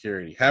that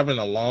security. Having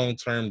a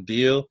long-term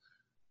deal,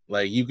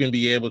 like, you can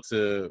be able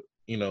to,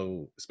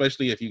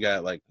 especially if you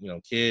got, like,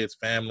 kids,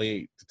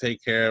 family to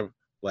take care of.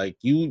 Like,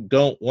 you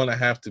don't want to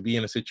have to be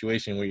in a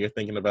situation where you're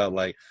thinking about,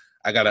 like,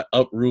 I got to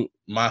uproot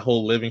my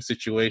whole living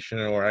situation,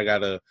 or I got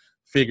to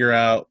figure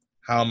out,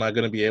 how am I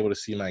going to be able to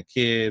see my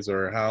kids,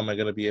 or how am I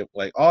going to be able,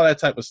 like all that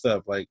type of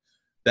stuff. Like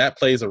that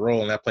plays a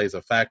role and that plays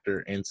a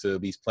factor into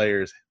these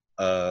players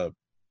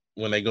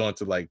when they go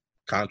into like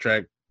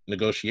contract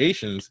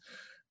negotiations.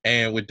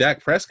 And with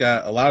Dak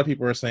Prescott, a lot of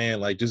people are saying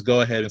like, just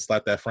go ahead and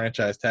slap that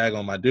franchise tag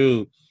on my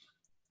dude.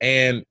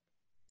 And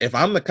if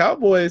I'm the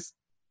Cowboys,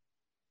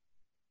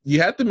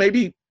 you have to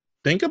maybe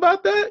think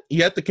about that.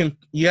 You have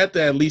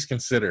to at least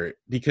consider it,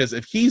 because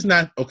if he's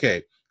not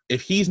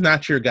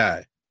your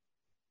guy,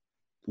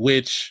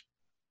 which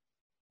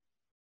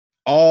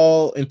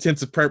all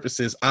intents and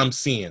purposes I'm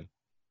seeing,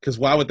 because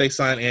why would they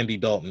sign Andy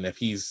Dalton if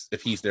he's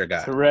their guy?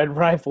 It's a red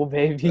rifle,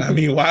 baby. I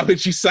mean, why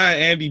would you sign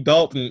Andy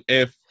Dalton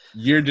if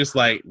you're just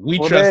like, we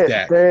trust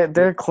Dak?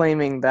 They're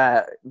claiming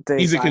that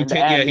he's a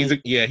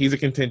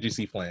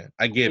contingency plan.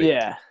 I get it.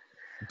 Yeah.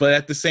 But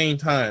at the same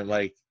time,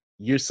 like,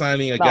 you're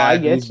signing a guy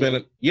who's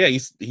been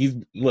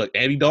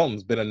Andy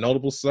Dalton's been a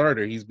notable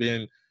starter. He's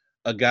been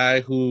a guy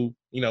who,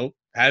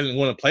 hasn't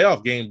won a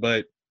playoff game,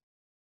 but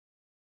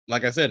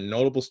like I said,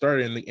 notable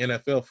starter in the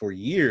NFL for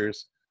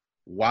years.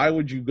 Why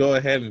would you go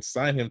ahead and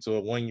sign him to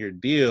a 1-year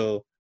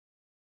deal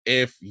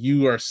if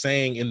you are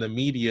saying in the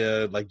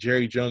media, like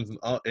Jerry Jones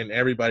and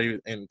everybody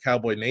in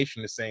Cowboy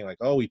Nation is saying like,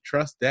 oh, we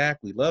trust Dak,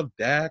 we love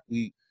Dak,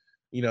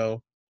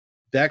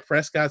 Dak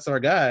Prescott's our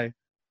guy,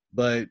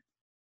 but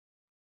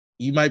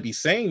you might be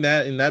saying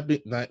that, and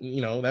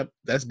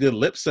that's good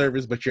lip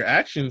service, but your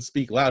actions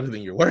speak louder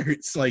than your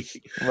words. Like,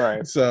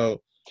 right.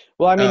 So,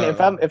 well, I mean,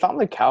 if I'm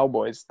the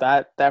Cowboys,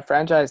 that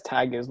franchise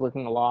tag is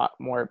looking a lot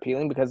more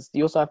appealing, because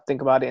you also have to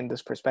think about it in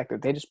this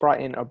perspective. They just brought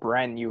in a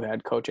brand new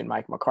head coach in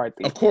Mike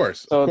McCarthy. Of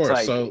course.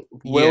 It's like,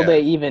 will they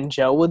even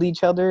gel with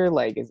each other?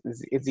 Like, is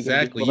he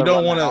exactly? You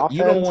don't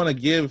want to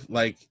give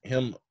like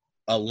him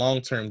a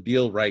long-term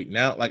deal right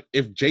now. Like,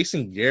 if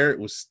Jason Garrett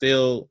was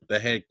still the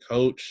head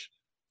coach,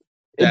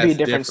 it'd be a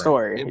different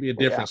story. It'd be a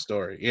different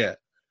story. Yeah.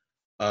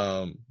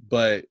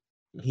 But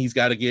he's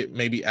got to get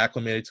maybe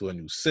acclimated to a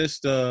new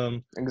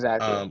system.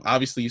 Exactly.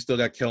 Obviously, you still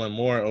got Kellen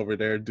Moore over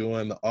there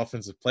doing the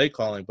offensive play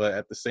calling, but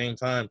at the same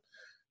time,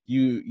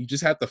 you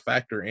just have to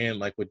factor in,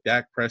 like with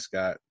Dak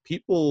Prescott,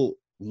 people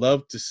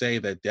love to say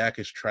that Dak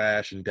is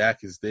trash and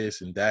Dak is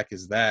this and Dak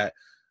is that,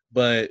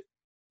 but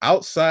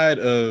outside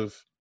of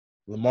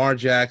Lamar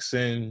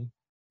Jackson,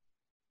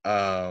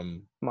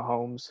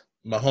 Mahomes,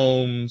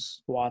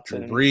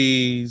 Watson, Drew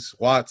Brees,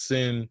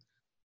 Watson,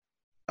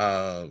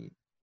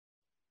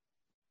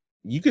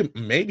 you could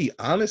maybe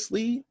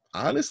honestly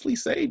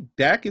say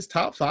Dak is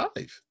top 5.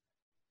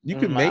 You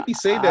could maybe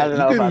say that.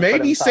 You could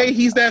maybe say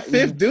he's that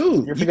 5th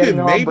dude. You're forgetting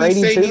about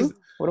Brady too?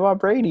 What about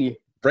Brady?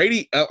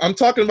 Brady, I'm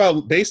talking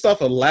about based off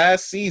of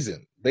last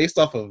season. Well,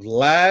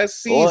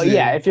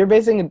 yeah, if you're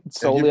basing it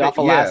solely off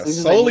of last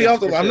season,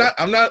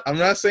 I'm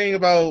not saying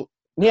about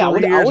I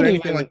would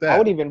even like that. I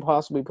would even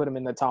possibly put him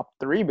in the top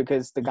 3,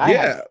 because the guy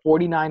has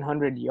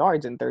 4,900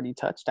 yards and 30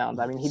 touchdowns.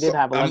 I mean, he did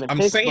have 11 picks.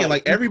 I'm saying,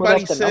 like,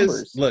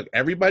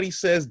 everybody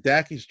says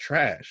Dak is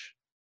trash,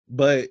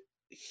 but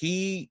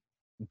he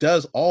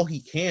does all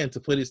he can to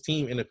put his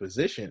team in a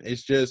position.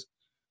 It's just,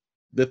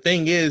 the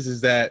thing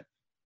is that,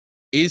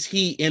 is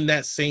he in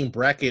that same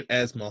bracket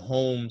as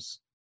Mahomes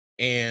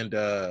and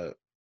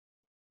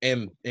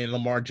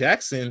Lamar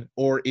Jackson,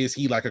 or is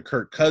he like a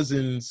Kirk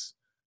Cousins,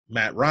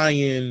 Matt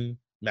Ryan,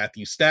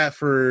 Matthew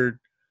Stafford,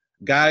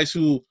 guys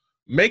who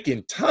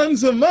making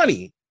tons of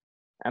money,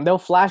 and they'll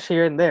flash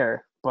here and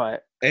there,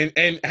 but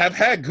and have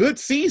had good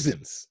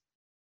seasons,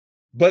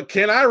 but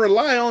can I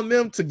rely on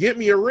them to get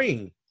me a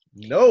ring?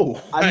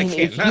 No, I mean,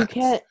 if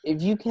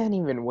you can't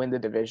even win the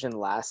division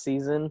last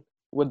season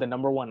with the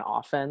number 1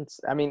 offense,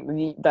 I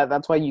mean,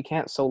 that's why you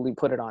can't solely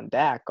put it on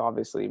Dak,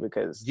 obviously,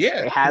 because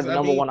it has the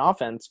number 1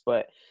 offense.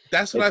 But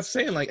that's what I'm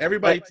saying. Like,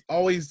 everybody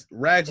always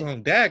rags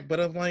on Dak, but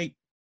I'm like,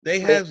 they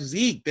have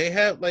Zeke, they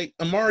have like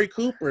Amari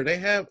Cooper, they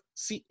have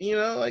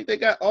like they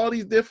got all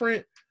these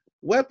different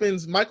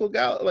weapons. Michael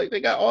Gallup, like,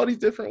 they got all these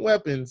different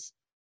weapons,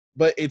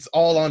 but it's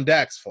all on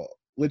Dak's fault.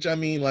 Which, I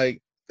mean,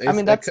 like,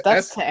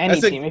 that's to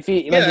any team. If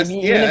you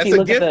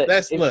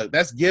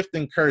that's gift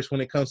and curse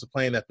when it comes to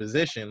playing that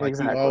position. Like,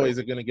 you always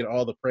are going to get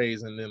all the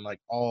praise and then like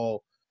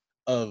all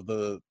of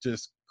the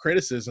just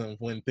criticism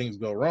when things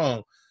go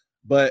wrong.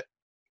 But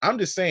I'm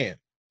just saying,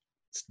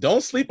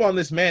 don't sleep on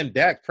this man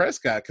Dak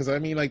Prescott, because I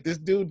mean, like, this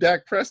dude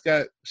Dak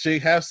Prescott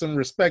should have some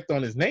respect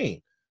on his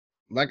name.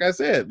 Like I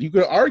said, you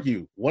could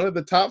argue one of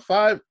the top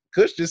 5.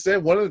 Kush just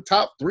said one of the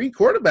top 3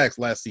 quarterbacks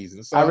last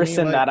season. So I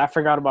rescind that. I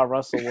forgot about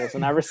Russell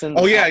Wilson. I rescind.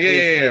 Oh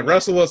yeah.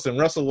 Russell Wilson.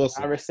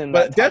 I rescind.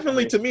 But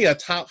definitely to me, a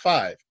top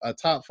 5,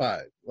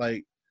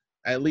 like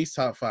at least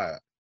top 5.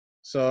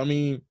 So I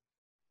mean,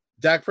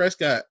 Dak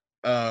Prescott.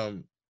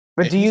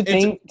 But do you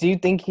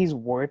think he's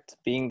worth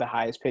being the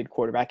highest paid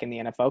quarterback in the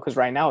NFL? Because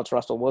right now it's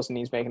Russell Wilson.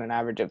 He's making an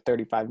average of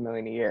 $35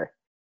 million a year.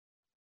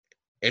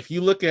 If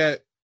you look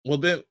at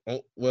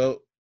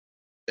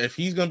if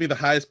he's going to be the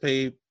highest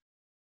paid,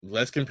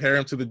 let's compare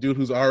him to the dude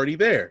who's already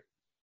there.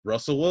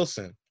 Russell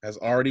Wilson has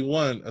already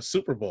won a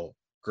Super Bowl.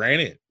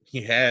 Granted,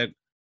 he had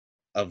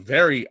a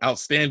very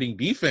outstanding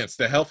defense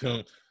to help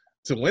him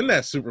to win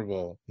that Super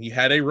Bowl. He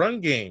had a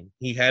run game.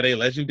 He had a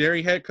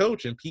legendary head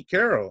coach in Pete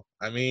Carroll.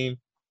 I mean,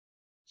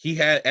 he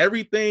had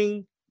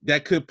everything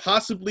that could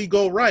possibly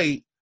go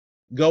right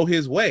go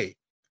his way.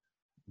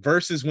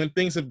 Versus when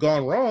things have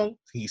gone wrong,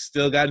 he's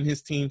still gotten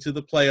his team to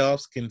the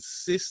playoffs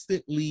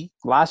consistently.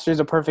 Last year's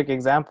a perfect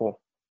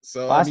example.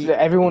 So Last year,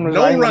 everyone was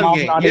writing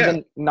him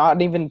off,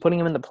 not even putting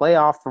him in the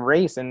playoff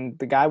race, and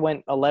the guy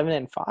went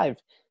 11-5,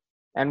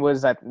 and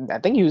was I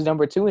think he was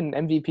number 2 in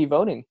MVP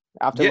voting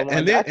after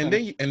Lamar Jackson.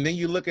 And then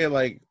you look at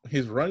like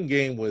his run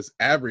game was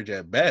average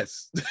at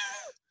best.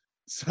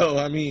 So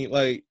I mean,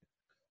 like,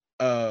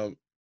 I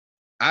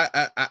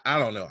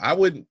don't know.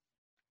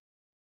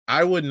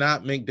 I would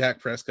not make Dak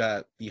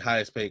Prescott the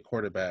highest paid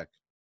quarterback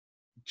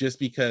just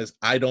because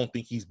I don't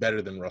think he's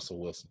better than Russell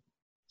Wilson.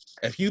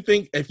 If you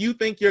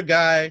think your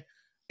guy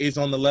is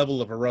on the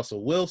level of a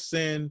Russell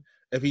Wilson,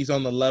 if he's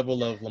on the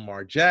level of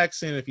Lamar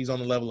Jackson, if he's on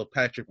the level of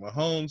Patrick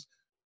Mahomes,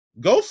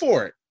 go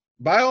for it.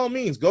 By all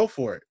means, go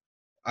for it.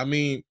 I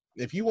mean,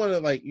 if you want to,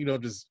 like, you know,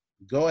 just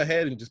go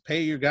ahead and just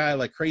pay your guy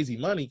like crazy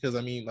money, because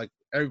I mean, like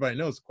everybody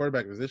knows, the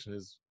quarterback position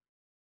is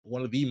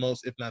one of the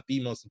most, if not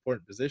the most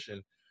important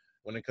position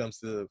when it comes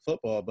to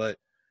football. But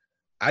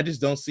I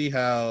just don't see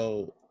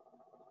how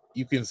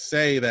you can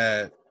say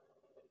that.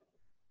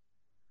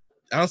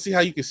 I don't see how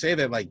you can say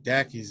that like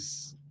Dak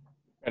is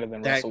better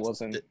than Russell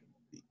Wilson.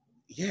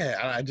 Yeah,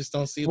 I just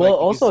don't see. Well,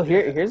 also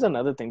here's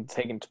another thing to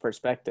take into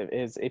perspective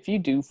is if you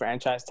do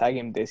franchise tag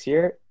him this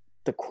year,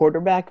 the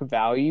quarterback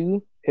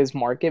value, his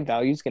market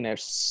value is going to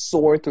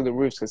soar through the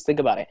roofs. Because think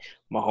about it.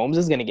 Mahomes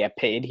is going to get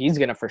paid. He's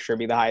going to for sure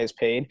be the highest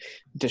paid.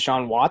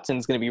 Deshaun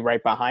Watson's going to be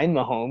right behind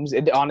Mahomes.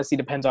 It honestly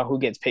depends on who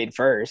gets paid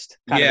first.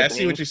 Yeah, I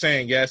see what you're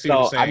saying. Yeah, I see what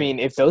you're saying. I mean,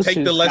 if those take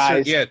two the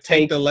lesser, guys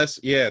take the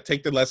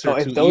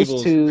lesser two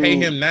evils. Pay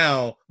him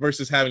now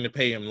versus having to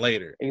pay him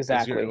later.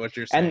 Exactly. What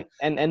you're saying.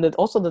 And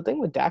also the thing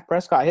with Dak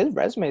Prescott, his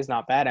resume is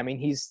not bad. I mean,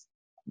 he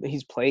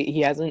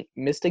hasn't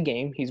missed a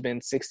game. He's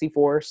been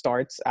 64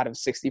 starts out of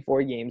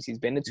 64 games. He's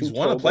been to 2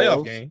 won a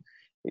playoff game.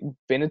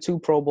 Been to 2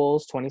 Pro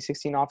Bowls,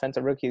 2016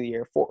 Offensive Rookie of the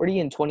Year,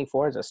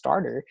 40-24 as a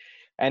starter.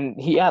 And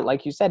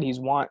like you said, he's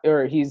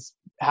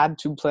had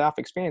 2 playoff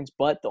experience,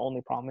 but the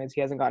only problem is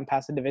he hasn't gotten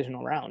past the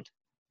divisional round.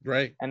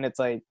 Right. And it's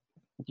like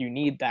you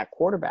need that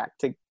quarterback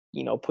to,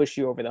 you know, push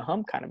you over the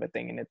hump kind of a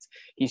thing. And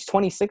he's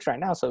 26 right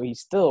now, so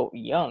he's still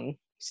young. He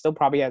still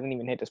probably hasn't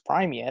even hit his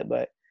prime yet,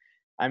 but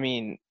I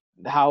mean,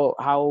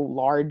 how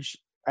large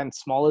and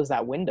small is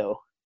that window?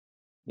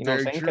 You know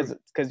what I'm saying?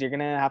 Because you're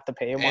gonna have to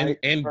pay him.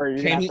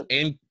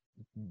 And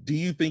do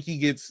you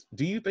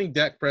think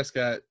Dak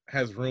Prescott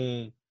has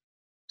room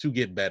to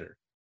get better?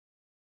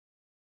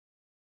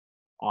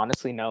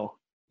 Honestly, no.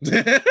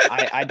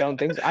 I don't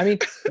think so. I mean,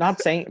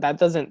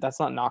 that's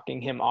not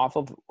knocking him off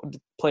of the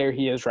player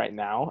he is right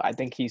now. I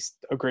think he's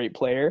a great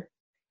player,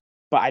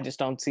 but I just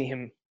don't see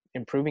him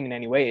improving in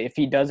any way. If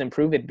he does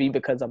improve, it'd be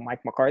because of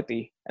Mike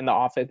McCarthy and the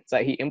offense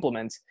that he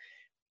implements,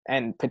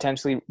 and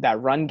potentially that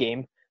run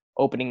game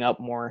opening up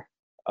more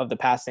of the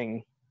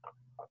passing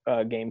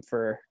game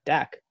for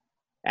Dak.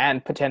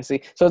 And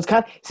potentially, so it's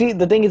kind of, see,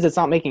 the thing is, it's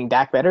not making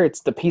Dak better.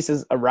 It's the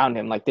pieces around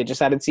him. Like they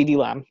just added CeeDee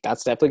Lamb.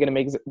 That's definitely going to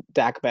make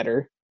Dak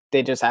better.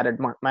 They just added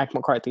Mike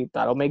McCarthy.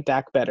 That'll make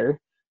Dak better.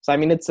 So, I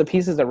mean, it's the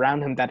pieces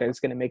around him that is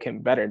going to make him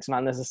better. It's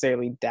not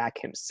necessarily Dak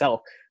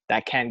himself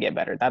that can get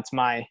better. That's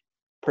my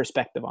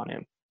perspective on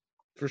him.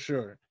 For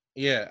sure.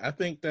 Yeah, I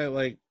think that,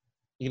 like,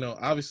 you know,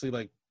 obviously,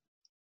 like,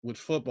 with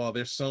football,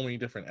 there's so many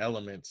different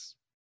elements,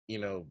 you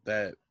know,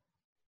 that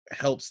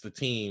helps the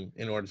team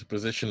in order to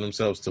position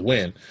themselves to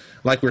win.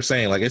 Like we're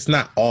saying, like, it's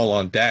not all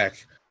on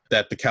Dak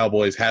that the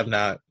Cowboys have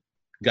not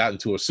gotten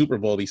to a Super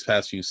Bowl these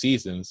past few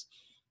seasons,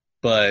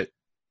 but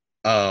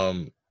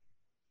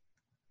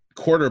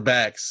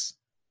quarterbacks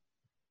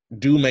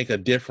do make a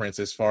difference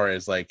as far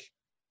as, like,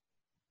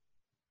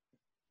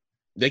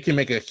 they can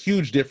make a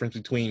huge difference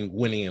between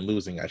winning and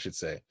losing, I should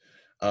say.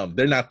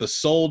 They're not the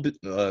sole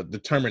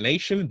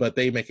determination, but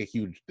they make a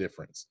huge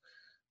difference.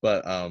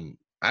 But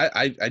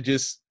I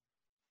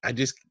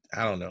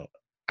don't know.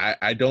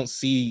 I don't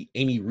see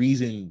any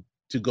reason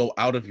to go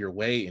out of your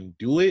way and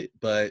do it.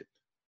 But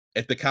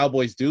if the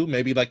Cowboys do,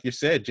 maybe like you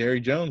said, Jerry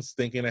Jones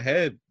thinking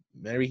ahead,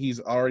 maybe he's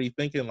already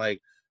thinking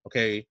like,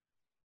 okay,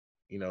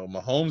 you know,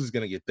 Mahomes is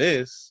going to get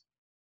this.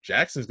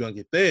 Jackson's going to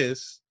get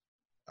this.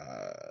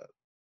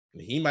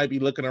 He might be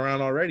looking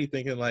around already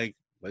thinking like,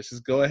 let's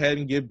just go ahead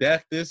and give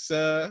Dak this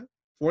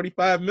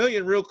 $45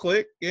 million real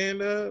quick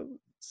and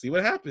see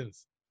what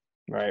happens.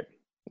 Right.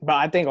 But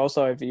I think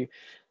also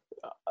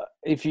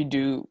if you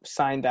do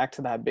sign Dak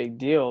to that big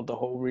deal, the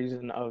whole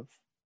reason of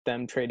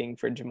them trading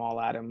for Jamal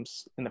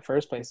Adams in the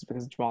first place is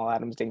because Jamal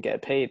Adams didn't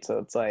get paid. So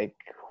it's like,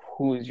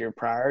 who is your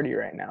priority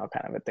right now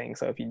kind of a thing.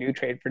 So if you do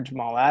trade for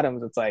Jamal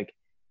Adams, it's like,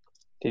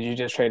 did you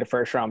just trade a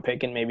first-round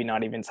pick and maybe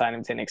not even sign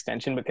him to an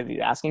extension because he's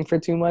asking for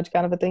too much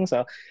kind of a thing?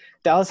 So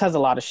Dallas has a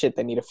lot of shit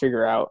they need to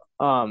figure out.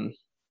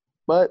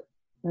 But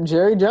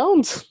Jerry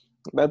Jones,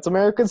 that's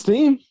America's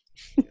team.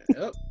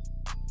 Yep.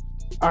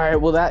 All right,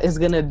 well, that is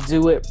going to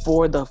do it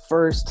for the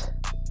first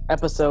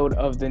episode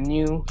of the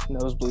new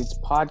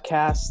Knowsbleeds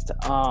podcast.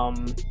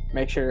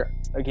 Make sure,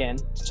 again,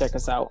 to check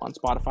us out on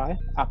Spotify,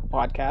 Apple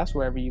Podcasts,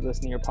 wherever you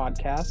listen to your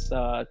podcasts,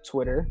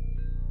 Twitter,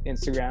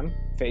 Instagram,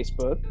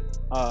 Facebook,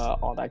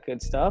 all that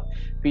good stuff.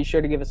 Be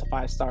sure to give us a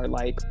 5-star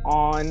like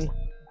on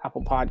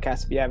Apple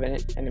Podcasts if you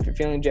haven't. And if you're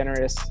feeling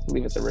generous,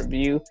 leave us a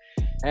review.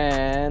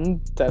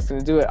 And that's going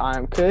to do it.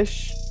 I'm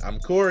Kush. I'm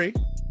Corey.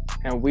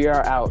 And we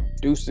are out.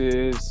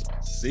 Deuces.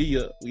 See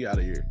ya. We out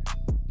of here.